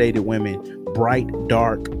 I've dated women, bright,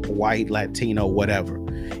 dark, white, Latino, whatever.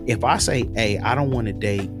 If I say, hey, I don't want to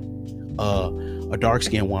date a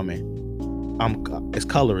dark-skinned woman, it's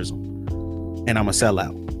colorism, and I'm a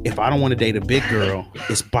sellout. If I don't want to date a big girl,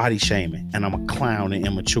 it's body shaming, and I'm a clown and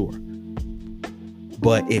immature.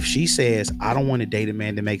 But if she says, I don't want to date a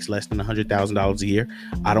man that makes less than $100,000 a year,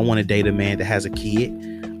 I don't want to date a man that has a kid,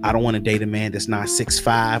 I don't want to date a man that's not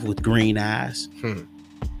 6'5" with green eyes,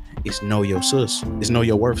 it's know your sis. It's know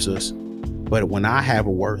your worth, sis. But when I have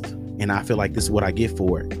a worth and I feel like this is what I get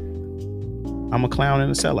for it, I'm a clown and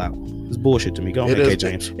a sellout. It's bullshit to me. Go ahead, K.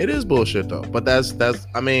 James. It is bullshit though. But that's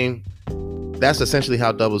essentially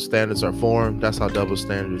how double standards are formed. That's how double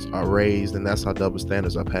standards are raised, and that's how double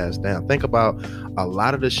standards are passed down. Think about a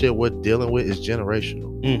lot of the shit we're dealing with is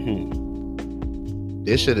generational.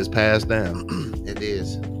 This shit is passed down. It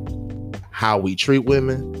is. How we treat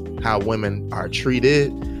women, how women are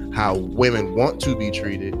treated, how women want to be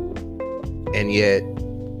treated, and yet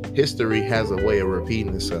history has a way of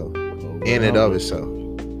repeating itself in and of itself.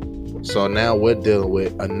 So now we're dealing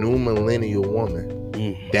with a new millennial woman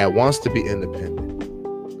that wants to be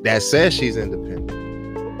independent, that says she's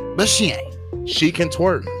independent, but she ain't. She can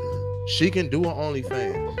twerk, she can do her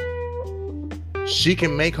OnlyFans, she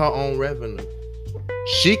can make her own revenue,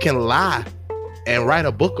 she can lie and write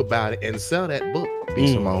a book about it and sell that book. Be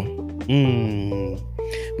Simone.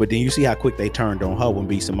 But then you see how quick they turned on her when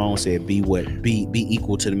B. Simone said, be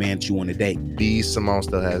equal to the man that you want to date. B. Simone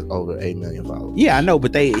still has over 8 million followers. Yeah, I know,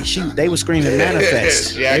 but they were screaming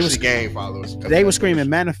manifest. She actually gained followers. They were screaming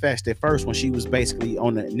manifest at first when she was basically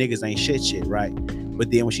on the niggas ain't shit, right? But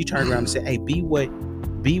then when she turned around and said, hey, be what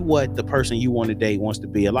the person you want to date wants to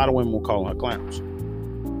be, a lot of women will call her clowns.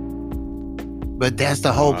 But that's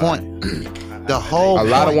the whole point. A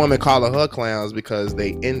lot of women call her clowns because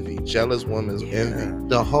they envy. Jealous women envy.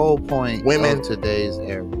 The whole point Women of today's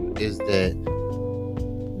era is that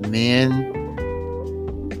men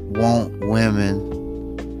want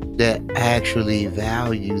women that actually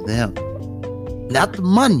value them, not the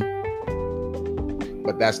money.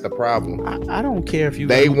 But that's the problem. I don't care if you.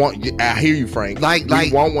 They want. I hear you, Frank.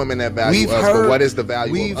 We want women that value us. But what is the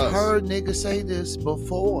value of us? We've heard niggas say this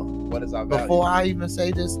before. What is our value? Before I even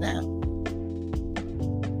say this now.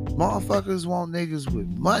 Motherfuckers want niggas with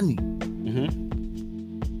money.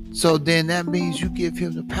 Mm-hmm. So then that means you give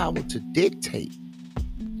him the power to dictate.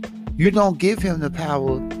 You don't give him the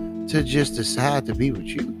power to just decide to be with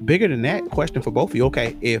you. Bigger than that, question for both of you.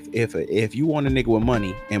 Okay, if you want a nigga with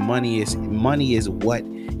money, and money is what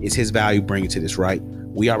is his value bringing to this, right?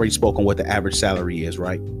 We already spoke on what the average salary is,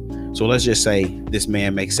 right? So let's just say this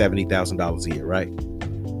man makes $70,000 a year, right?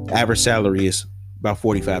 Average salary is about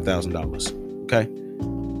 $45,000. Okay.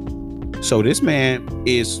 So this man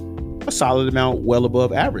is a solid amount well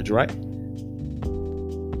above average, right?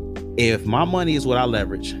 If my money is what I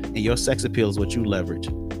leverage and your sex appeal is what you leverage,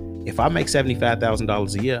 if I make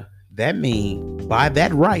 $75,000 a year, that means by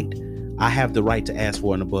that right, I have the right to ask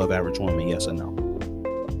for an above average woman, yes or no?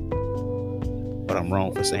 But I'm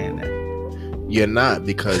wrong for saying that. You're not,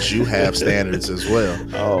 because you have standards as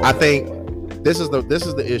well. I think this is the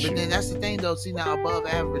issue. But then that's the thing though. See, now above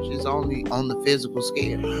average is only on the physical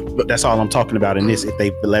scale. But that's all I'm talking about in this. If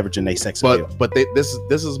they leveraging their sex appeal. But this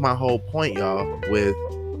is my whole point, y'all, with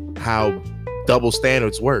how double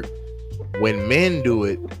standards work. When men do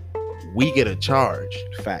it, we get a charge.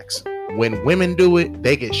 Facts. When women do it,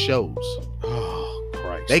 they get shows. Oh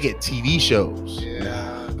Christ. They get TV shows.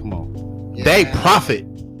 Yeah. Come on. Yeah. They profit.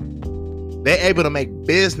 They're able to make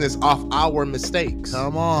business off our mistakes.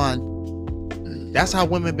 Come on. That's how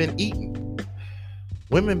women been eating.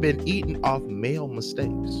 Women been eating off male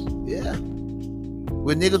mistakes. Yeah.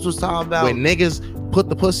 When niggas was talking about, when niggas put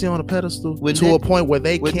the pussy on a pedestal to a point where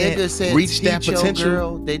they can't reach that potential.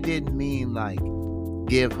 Girl, they didn't mean like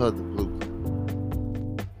give her the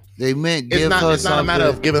blueprint. They meant give her. It's not a matter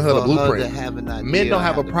of giving her the blueprint. Men don't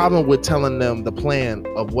have a problem with telling them the plan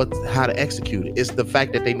of how to execute it. It's the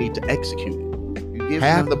fact that they need to execute it.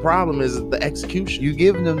 Half the problem is the execution. You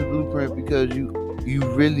giving them the blueprint because you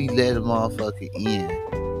really let a motherfucker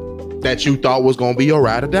in that you thought was gonna be your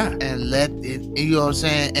ride or die, and let it. You know what I'm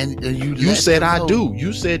saying? And you said I do.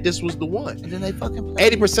 You said this was the one. And then they fucking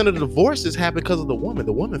 80% of the divorces happen because of the woman.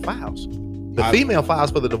 The woman files. The female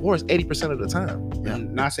files for the divorce 80% of the time. Yeah.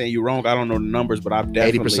 I'm not saying you're wrong. I don't know the numbers, but I've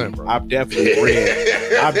definitely 80%, bro. I've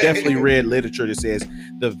definitely read literature that says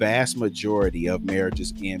the vast majority of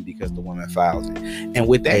marriages end because the woman files it. And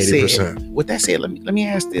with that 80%. said, let me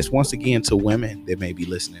ask this once again to women that may be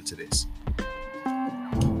listening to this.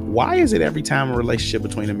 Why is it every time a relationship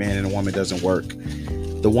between a man and a woman doesn't work,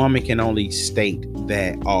 the woman can only state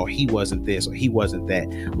that, oh, he wasn't this or he wasn't that?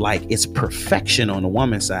 Like it's perfection on the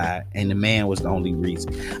woman's side and the man was the only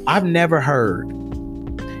reason. I've never heard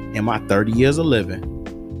in my 30 years of living,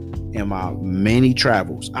 in my many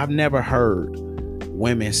travels, I've never heard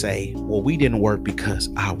women say, well, we didn't work because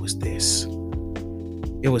I was this.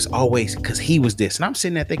 It was always because he was this. And I'm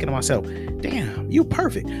sitting there thinking to myself, damn, you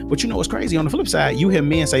perfect. But you know what's crazy? On the flip side, you hear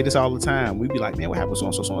men say this all the time. We be like, man, what happened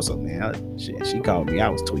to so-and-so, man? Shit, she called me. I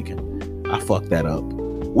was tweaking. I fucked that up.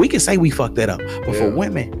 We can say we fucked that up. But for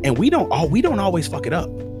women, and we don't always fuck it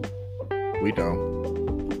up. We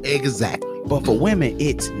don't. Exactly. But for women,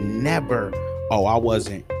 it's never, oh, I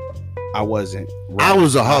wasn't right. I was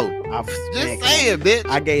a hoe. Just saying, bitch.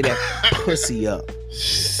 I gave that pussy up.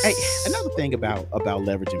 Hey, another thing about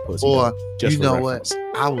leveraging pussy. Or just you know reference.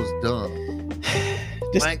 what? I was dumb.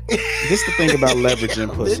 This the thing about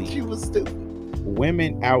leveraging pussy. You was stupid.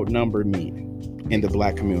 Women outnumber men in the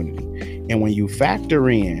black community, and when you factor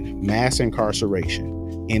in mass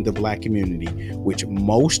incarceration in the black community, which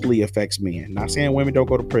mostly affects men. Not saying women don't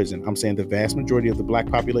go to prison. I'm saying the vast majority of the black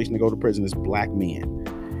population that go to prison is black men.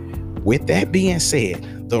 With that being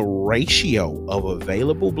said, the ratio of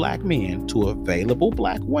available black men to available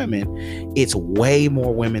black women, it's way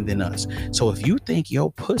more women than us. So if you think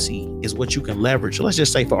your pussy is what you can leverage, let's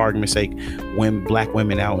just say for argument's sake, when black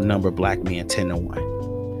women outnumber black men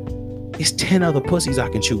 10-1. It's 10 other pussies I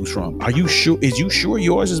can choose from. Are you sure? Is you sure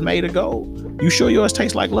yours is made of gold? You sure yours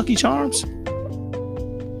tastes like Lucky Charms?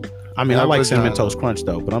 I mean, I like Cinnamon Toast Crunch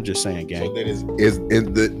though, but I'm just saying, gang. So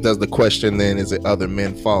then does the question then, is it other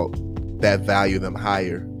men's fault that value them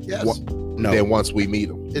higher? Yes. No. Than once we meet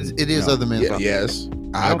them? It is other men's fault. Yes.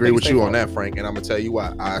 I agree with you on that, Frank, and I'm gonna tell you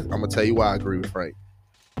why. I'm gonna tell you why I agree with Frank.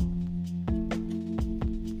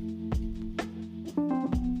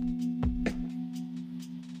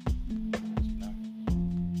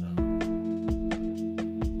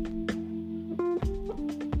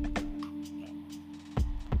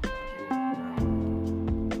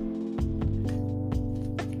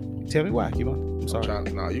 Tell me why. Keep on. I'm sorry.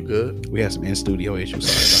 No, you good. We had some in-studio issues.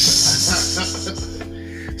 Sorry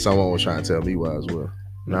about Someone was trying to tell me why as well.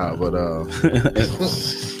 Nah, but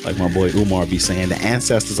like my boy Umar be saying, the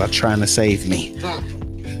ancestors are trying to save me.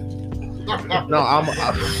 no,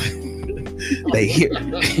 They hear.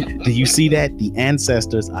 Do you see that? The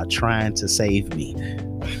ancestors are trying to save me.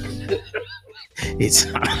 It's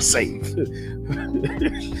not safe.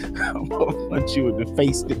 I'm gonna punch you in the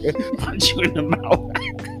face, punch you in the mouth.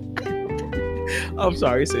 I'm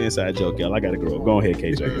sorry, it's an inside joke, y'all. I gotta grow up. Go ahead,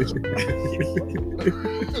 KJ.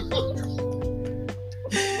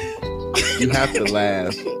 You have to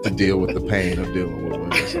laugh to deal with the pain of dealing with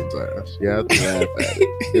women sometimes. You have to laugh at it.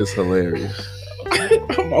 It's hilarious.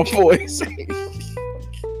 My voice.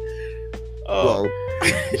 Oh.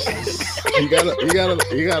 You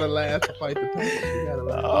gotta laugh to fight the pain. You gotta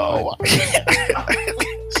laugh. Oh,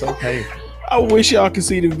 So painful. I wish y'all could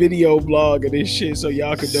see the video blog of this shit so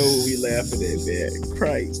y'all could know what we laughing at, man.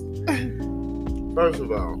 Christ. First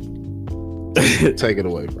of all, take it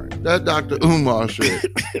away, Frank. that Dr. Umar shit.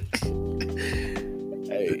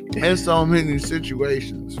 Hey. There's so many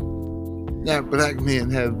situations that black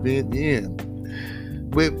men have been in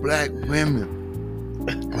with black women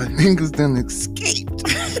when niggas done escaped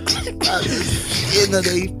by the skin of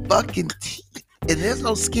they fucking teeth. And there's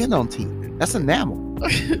no skin on teeth. That's enamel.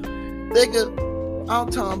 Nigga, I'm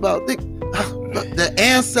talking about the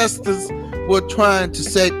ancestors were trying to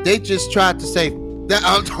save. They just tried to save that.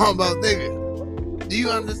 I'm talking about, nigga. Do you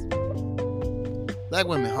understand? Black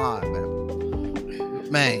women hard, man.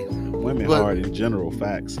 Women hard in general,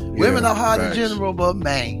 facts. Women are hard facts. in general, but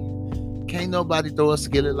man, can't nobody throw a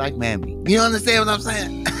skillet like Mammy. You understand what I'm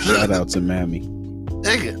saying? Shout out to Mammy.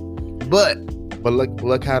 Nigga, but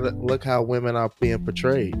look how women are being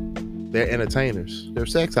portrayed. They're entertainers. they're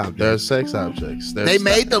sex objects. They're sex objects. They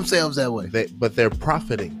made themselves that way. But they're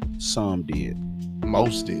profiting. Some did.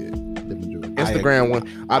 Most did. The majority. Instagram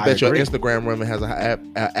one. I bet your agree. Instagram woman has an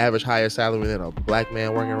average higher salary than a black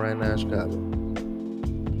man working right now in Chicago.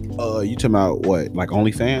 You talking about what? Like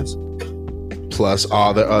OnlyFans? Plus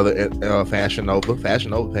all the other Fashion Nova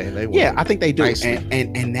paying they Yeah, I think they do. nicely.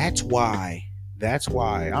 And that's why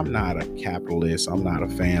I'm not a capitalist. I'm not a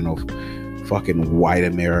fan of fucking white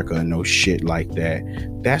America and no shit like that.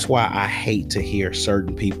 That's why I hate to hear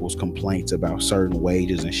certain people's complaints about certain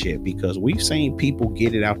wages and shit, because we've seen people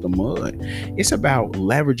get it out the mud. It's about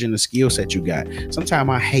leveraging the skill set you got. Sometimes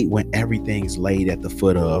I hate when everything's laid at the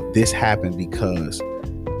foot of this happened because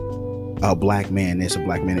a black man this, a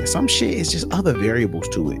black man that. Some shit is just other variables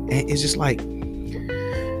to it. And it's just like,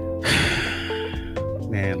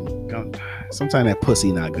 man, sometimes that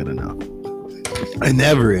pussy not good enough. It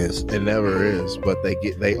never is. It never is, but they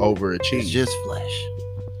overachieve. It's just flesh.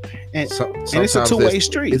 And it's a Sometimes two-way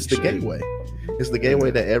street. It's the gateway. It's the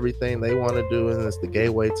gateway to everything they want to do, and it's the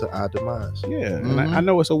gateway to our demise. Yeah, and I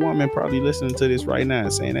know it's a woman probably listening to this right now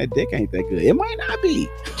and saying that dick ain't that good. It might not be.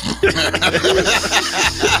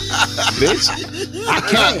 Bitch,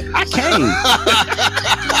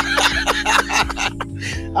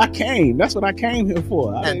 I came. That's what I came here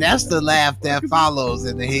for. And that's the laugh that follows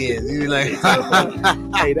in the head. You're like,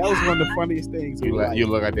 hey, that was one of the funniest things. You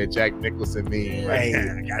look at that Jack Nicholson meme. Hey,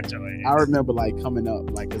 I got your ass. I remember like coming up,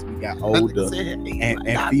 like as we got older,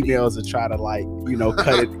 and females would try to like,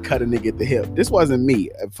 cut a nigga at the hip. This wasn't me,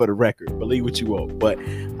 for the record. Believe what you want. But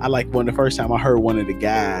I like when the first time I heard one of the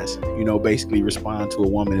guys, basically respond to a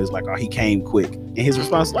woman, it was like, oh, he came quick, and his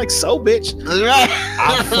response was like, so bitch, I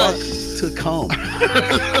fucked to come.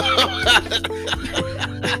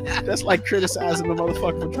 That's like criticizing the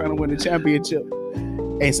motherfucker for trying to win the championship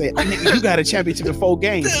and say, nigga, you got a championship in 4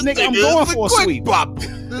 games. Nigga, I'm going for a sweep. I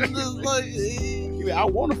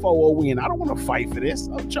want a 4-0 win. I don't want to fight for this.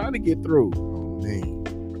 I'm trying to get through.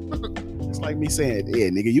 It's like me saying, yeah,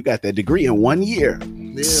 nigga, you got that degree in 1 year.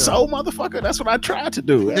 Yeah. So, motherfucker, that's what I tried to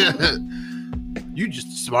do. You just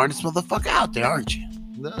the smartest motherfucker out there, aren't you?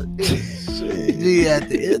 Yeah, at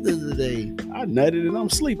the end of the day, I nutted and I'm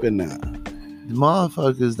sleeping now.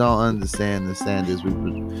 Motherfuckers don't understand the standards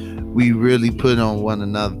we really put on one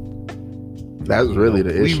another. That's really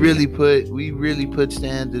the issue. We really put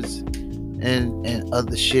standards and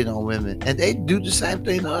other shit on women, and they do the same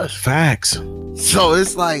thing to us. Facts. So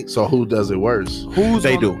it's like, So who does it worse? who's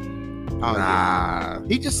They on- do. Oh, yeah.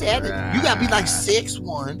 He just said it. You gotta be like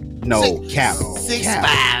 6'1". No, cap.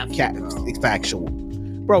 6'5". Cap. It's factual.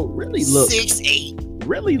 Bro, really look. 6'8".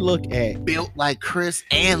 Really look at. Built like Chris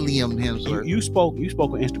and Liam Hemsworth. You spoke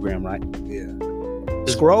on Instagram, right? Yeah.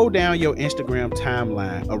 Scroll down your Instagram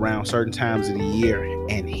timeline around certain times of the year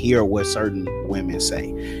and hear what certain women say.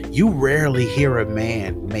 You rarely hear a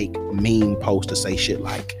man make mean posts to say shit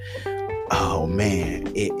like, oh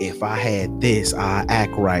man, if I had this, I'd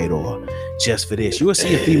act right, or just for this. You will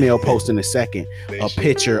see a female post in a second a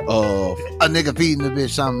picture of a nigga feeding a bitch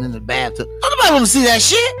something in the bathtub. Nobody want to see that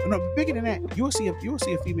shit. no bigger than that. You will see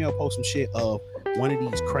a female post some shit of one of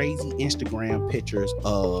these crazy Instagram pictures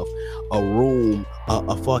of a room,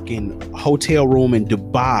 a fucking hotel room in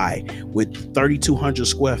Dubai with 3,200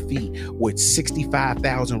 square feet with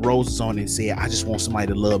 65,000 roses on it, and said, I just want somebody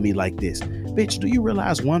to love me like this. Bitch, do you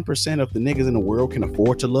realize 1% of the niggas in the world can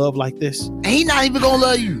afford to love like this? And he not even gonna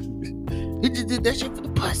love you. He just did that shit for the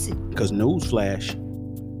pussy. Because newsflash,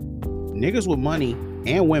 niggas with money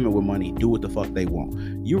and women with money do what the fuck they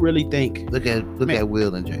want. You really think Look at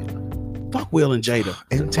Will and Jada. fuck Will and Jada?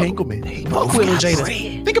 Entanglement. Fuck Will and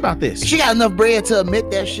Jada. Think about this. She got enough bread to admit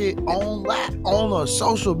that shit on a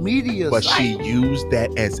social media But site. she used that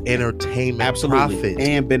as entertainment Absolutely, profit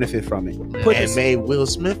and benefit from it. and made Will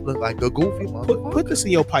Smith look like a goofy motherfucker. Put this in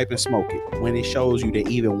your pipe and smoke it when it shows you that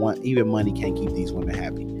even money can't keep these women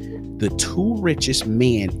happy. The two richest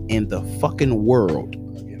men in the fucking world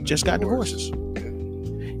just got divorces.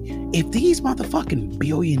 If these motherfucking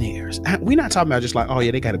billionaires, we're not talking about just like, oh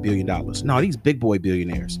yeah, they got $1 billion. No, these big boy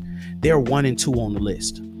billionaires, they're 1 and 2 on the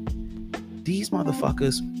list. These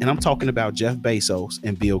motherfuckers, and I'm talking about Jeff Bezos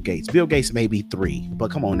and Bill Gates. Bill Gates may be 3, but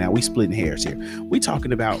come on now, we splitting hairs here. We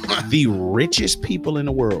talking about the richest people in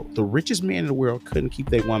the world. The richest men in the world couldn't keep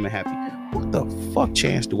their woman happy. What the fuck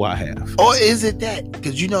chance do I have? Or is it that?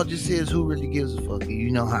 Because this is who really gives a fuck. You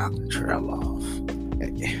know how I can trail off.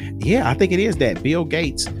 Yeah, I think it is that. Bill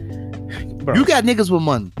Gates. Bro, You got niggas with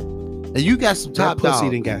money. And you got some that top pussy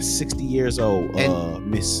dogs. done got 60 years old, And-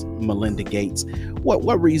 Miss Melinda Gates.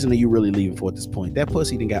 What reason are you really leaving for at this point? That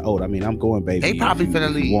pussy done got old. I mean, I'm going, baby. They probably if you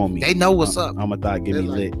finna leave. want me. They know what's up. I'm a thought, give They're me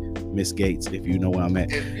like- lit, Miss Gates, if you know where I'm at.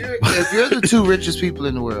 If you're the 2 richest people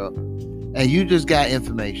in the world and you just got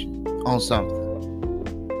information on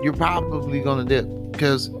something, you're probably gonna dip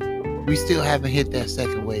because we still haven't hit that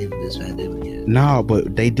second wave of this pandemic yet. No,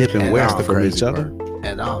 but they dipping And where all from crazy, each other. bro.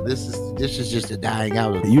 And this is just the dying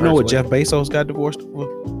out of the You know what first Jeff Bezos got divorced for?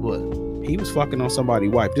 wave. What? He was fucking on somebody's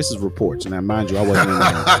wife. This is reports. Now, mind you, I wasn't in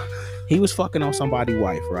there. He was fucking on somebody's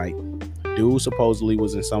wife, right? Dude supposedly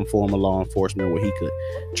was in some form of law enforcement where he could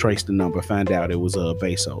trace the number, find out it was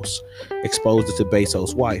Bezos. Exposed it to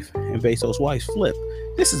Bezos' wife, and Bezos' wife flipped.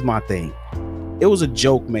 This is my thing. It was a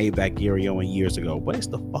joke made back years ago, but it's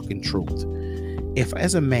the fucking truth. If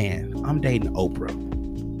as a man, I'm dating Oprah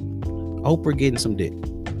getting some dick.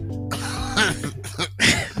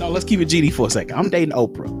 No, let's keep it GD for a second. I'm dating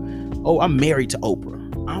Oprah. Oh, I'm married to Oprah.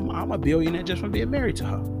 I'm a billionaire just from being married to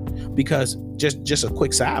her. Because just a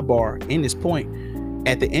quick sidebar in this point,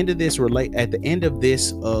 at the end of this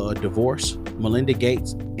divorce, Melinda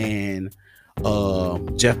Gates and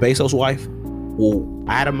Jeff Bezos' wife will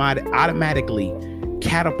automatically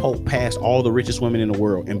catapult past all the richest women in the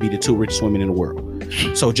world and be the 2 richest women in the world.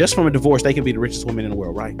 So just from a divorce, they can be the richest women in the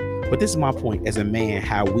world, right? But this is my point as a man,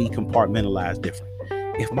 how we compartmentalize different.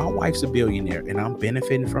 If my wife's a billionaire and I'm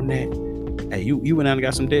benefiting from that, hey, you went out and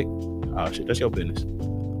got some dick? Oh shit, that's your business.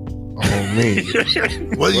 Oh me.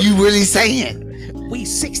 What are you really saying? We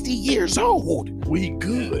 60 years old. We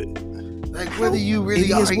good. Like whether you really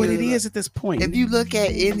It is are what or it not. is at this point. If you look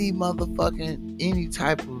at any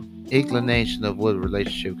type of inclination of what a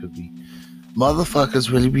relationship could be,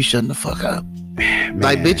 motherfuckers really be shutting the fuck up. Man.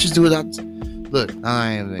 Like bitches do it all. Look,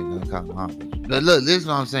 I ain't even gonna call them hot bitches. But look, this is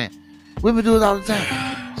what I'm saying. Women do it all the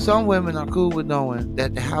time. Some women are cool with knowing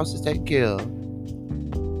that the house is taken care of,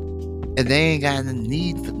 and they ain't got any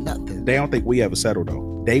need for nothing. They don't think we ever settle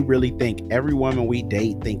though. They really think every woman we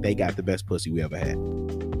date think they got the best pussy we ever had.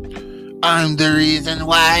 I'm the reason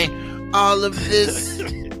why all of this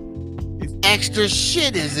extra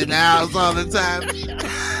shit is in the house all the time.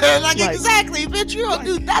 like exactly, bitch. You don't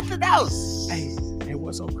do nothing else. Hey, and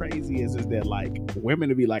what's so crazy is that like women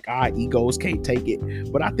to be like, our egos can't take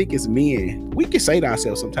it. But I think it's men. We can say to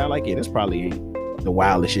ourselves sometimes like, yeah, this probably ain't the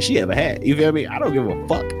wildest shit she ever had. You feel me? I don't give a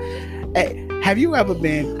fuck. Hey, have you ever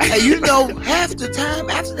been? Hey, you know, half the time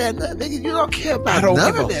after that, nigga, you don't care about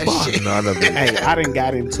none of that shit. None of it. Hey, I done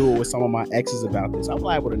got into it with some of my exes about this. I'm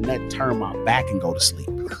liable to nut, turn my back, and go to sleep.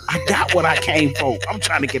 I got what I came for. I'm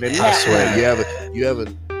trying to get a nut. I swear, you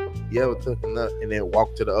ever took a nut and then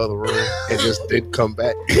walked to the other room and just didn't come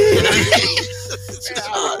back?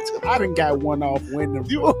 I done got one off when the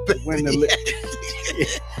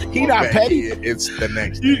he not petty. It's the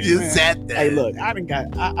next. You day. just sat there. Hey, look, I done got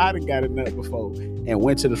a nut before and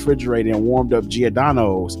went to the refrigerator and warmed up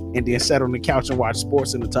Giordano's and then sat on the couch and watched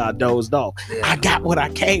sports until I dozed off. Yeah. I got what I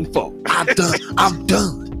came for. I'm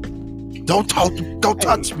done. Don't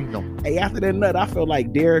touch me no more. Hey, after that nut, I felt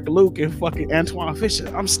like Derek Luke and fucking Antoine Fisher.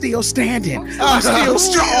 I'm still standing. I'm still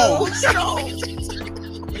strong.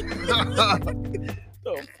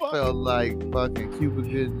 The fuck? Felt like fucking Cuba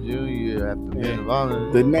Gooding Jr. after being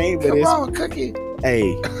involved. The name of Come this on, Cookie.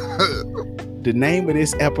 Hey, the name of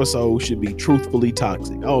this episode should be Truthfully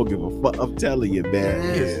Toxic. I don't give a fuck. I'm telling you, man.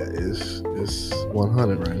 Yeah, it's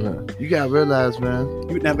 100 right now. You gotta realize, man.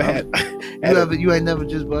 You never had You ain't never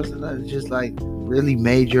just busted nothing. Just like really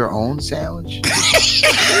made your own sandwich.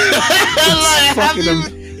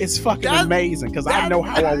 It's fucking amazing because I know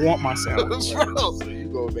how I want my sandwich. Bro, So you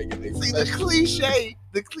gonna make it. see the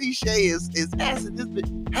cliche is asking this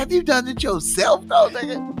bitch, have you done it yourself though,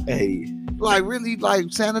 nigga? Hey, Like really like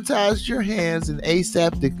sanitize your hands and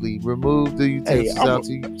aseptically remove the utensils out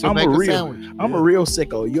to I'm make a a real- sandwich. I'm a real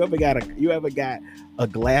sicko. You ever got a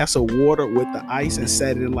glass of water with the ice and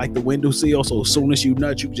set it in like the windowsill, so as soon as you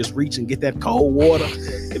nut, you can just reach and get that cold water?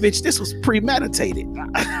 Bitch, this was premeditated.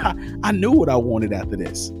 I knew what I wanted after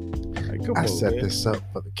this. Like, come I on, set man. this up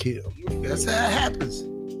for the kill. That's how it happens.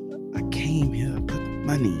 I came here for the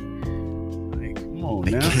money. Like, come on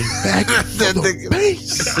They now. came back for the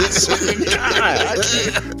base.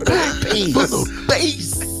 For the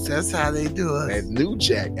base. That's how they do it. And New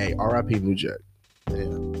Jack, hey, R.I.P. New Jack. Yeah.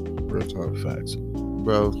 Real talk facts.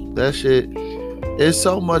 Bro, that shit. There's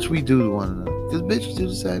so much we do to one another. Cause bitches do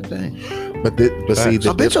the same thing. But see, A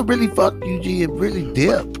bitch will really fuck you, G, and really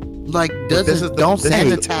dip. Like don't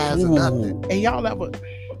sanitize or nothing. Hey, y'all ever?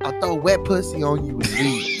 I throw wet pussy on you and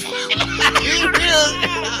leave.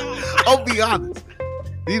 I'll be honest.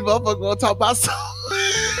 These motherfuckers wanna talk about something.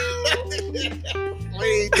 We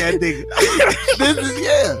ain't that nigga.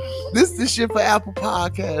 This is the shit for Apple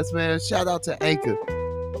Podcasts, man. Shout out to Anchor.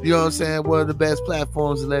 You know what I'm saying? One of the best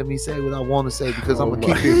platforms to let me say what I want to say because I'm gonna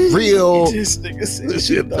keep it real. This nigga said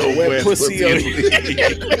shit, the wet pussy on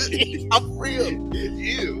you. I'm real.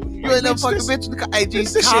 You ain't never fucking mentioned the hey, G,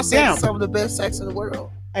 This shit concept down. is some of the best sex in the world.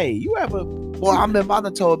 Hey, you ever? Well, I remember I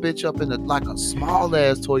done told a bitch up in like a small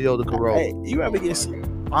ass Toyota Corolla. Hey, you ever get?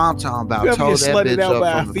 I'm talking about. You ever get Told that slutted bitch out up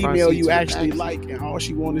by a from the front female seat you to the actually back. like, and all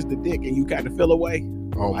she wants is the dick, and you kind of feel away?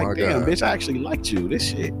 Oh my Like, damn, God. bitch, I actually liked you. This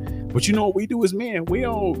shit. But you know what we do as men? We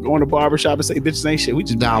don't go in the barbershop and say bitches ain't shit. We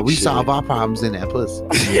just Nah, like we shit. solve our problems in that pussy.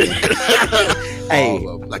 Hey,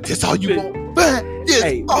 All of them. Like this all you want? Man, this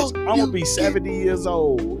hey, all bitch, I'm you gonna be 70 years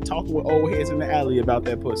old talking with old heads in the alley about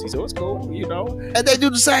that pussy. So it's cool, you know. And they do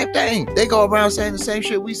the same thing. They go around saying the same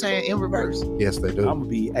shit we saying in reverse. Yes, they do. I'm gonna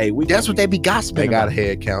be. Hey, That's what they be They gossiping got a about.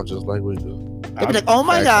 head count just like we do. They be like, oh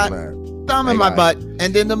my Facts God, on that. thumb They in my got- butt.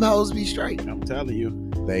 And then them hoes be straight. I'm telling you.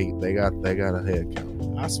 They got a head count.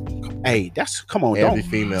 Hey, that's come on. Every Don't.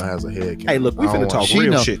 female has a head count. Hey, look, we I don't finna talk want- She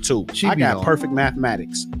real know. shit too. She I be got knowing. perfect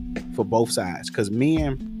mathematics for both sides because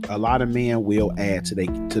a lot of men will add to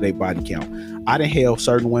their body count. I done held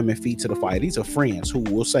certain women feet to the fire. These are friends who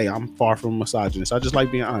will say I'm far from misogynist. I just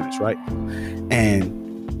like being honest, right?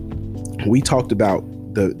 And we talked about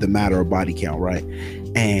the matter of body count, right?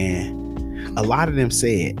 And a lot of them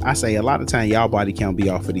said, I say a lot of time y'all body count be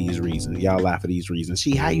off for these reasons. Y'all lie for these reasons.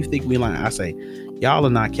 How you think we lying? I say, y'all are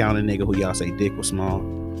not counting nigga who y'all say dick was small.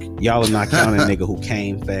 Y'all are not counting nigga who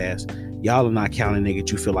came fast. Y'all are not counting nigga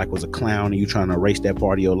that you feel like was a clown and you trying to erase that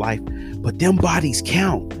part of your life. But them bodies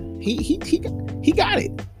count. He got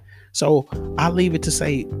it. So I leave it to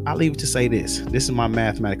say this. This is my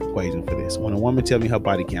mathematical equation for this. When a woman tell me her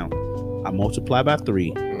body count, I multiply by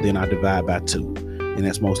 3, then I divide by 2. And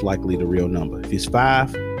that's most likely the real number. If it's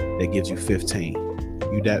 5, that gives you 15.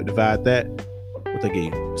 You divide that, what they give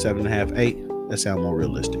you? 7.5, 8. That sounds more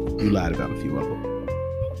realistic. You lied about a few of them.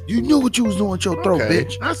 You knew what you was doing with your throat, Okay.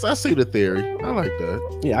 bitch. I see the theory. I like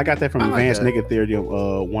that. Yeah, I got that from I like Advanced that. Nigga Theory.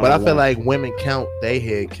 One But I feel like women count they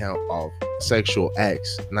head count off sexual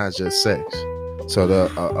acts, not just sex. So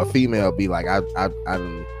a female be like, I've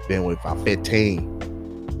been with about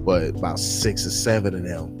 15, but about 6 or 7 of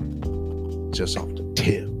them just off the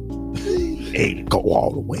tip. Ain't go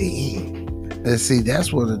all the way in. And see,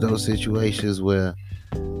 that's one of those situations where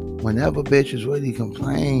whenever bitches really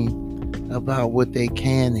complain about what they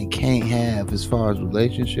can and can't have as far as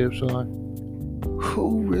relationships are,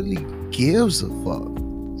 who really gives a fuck?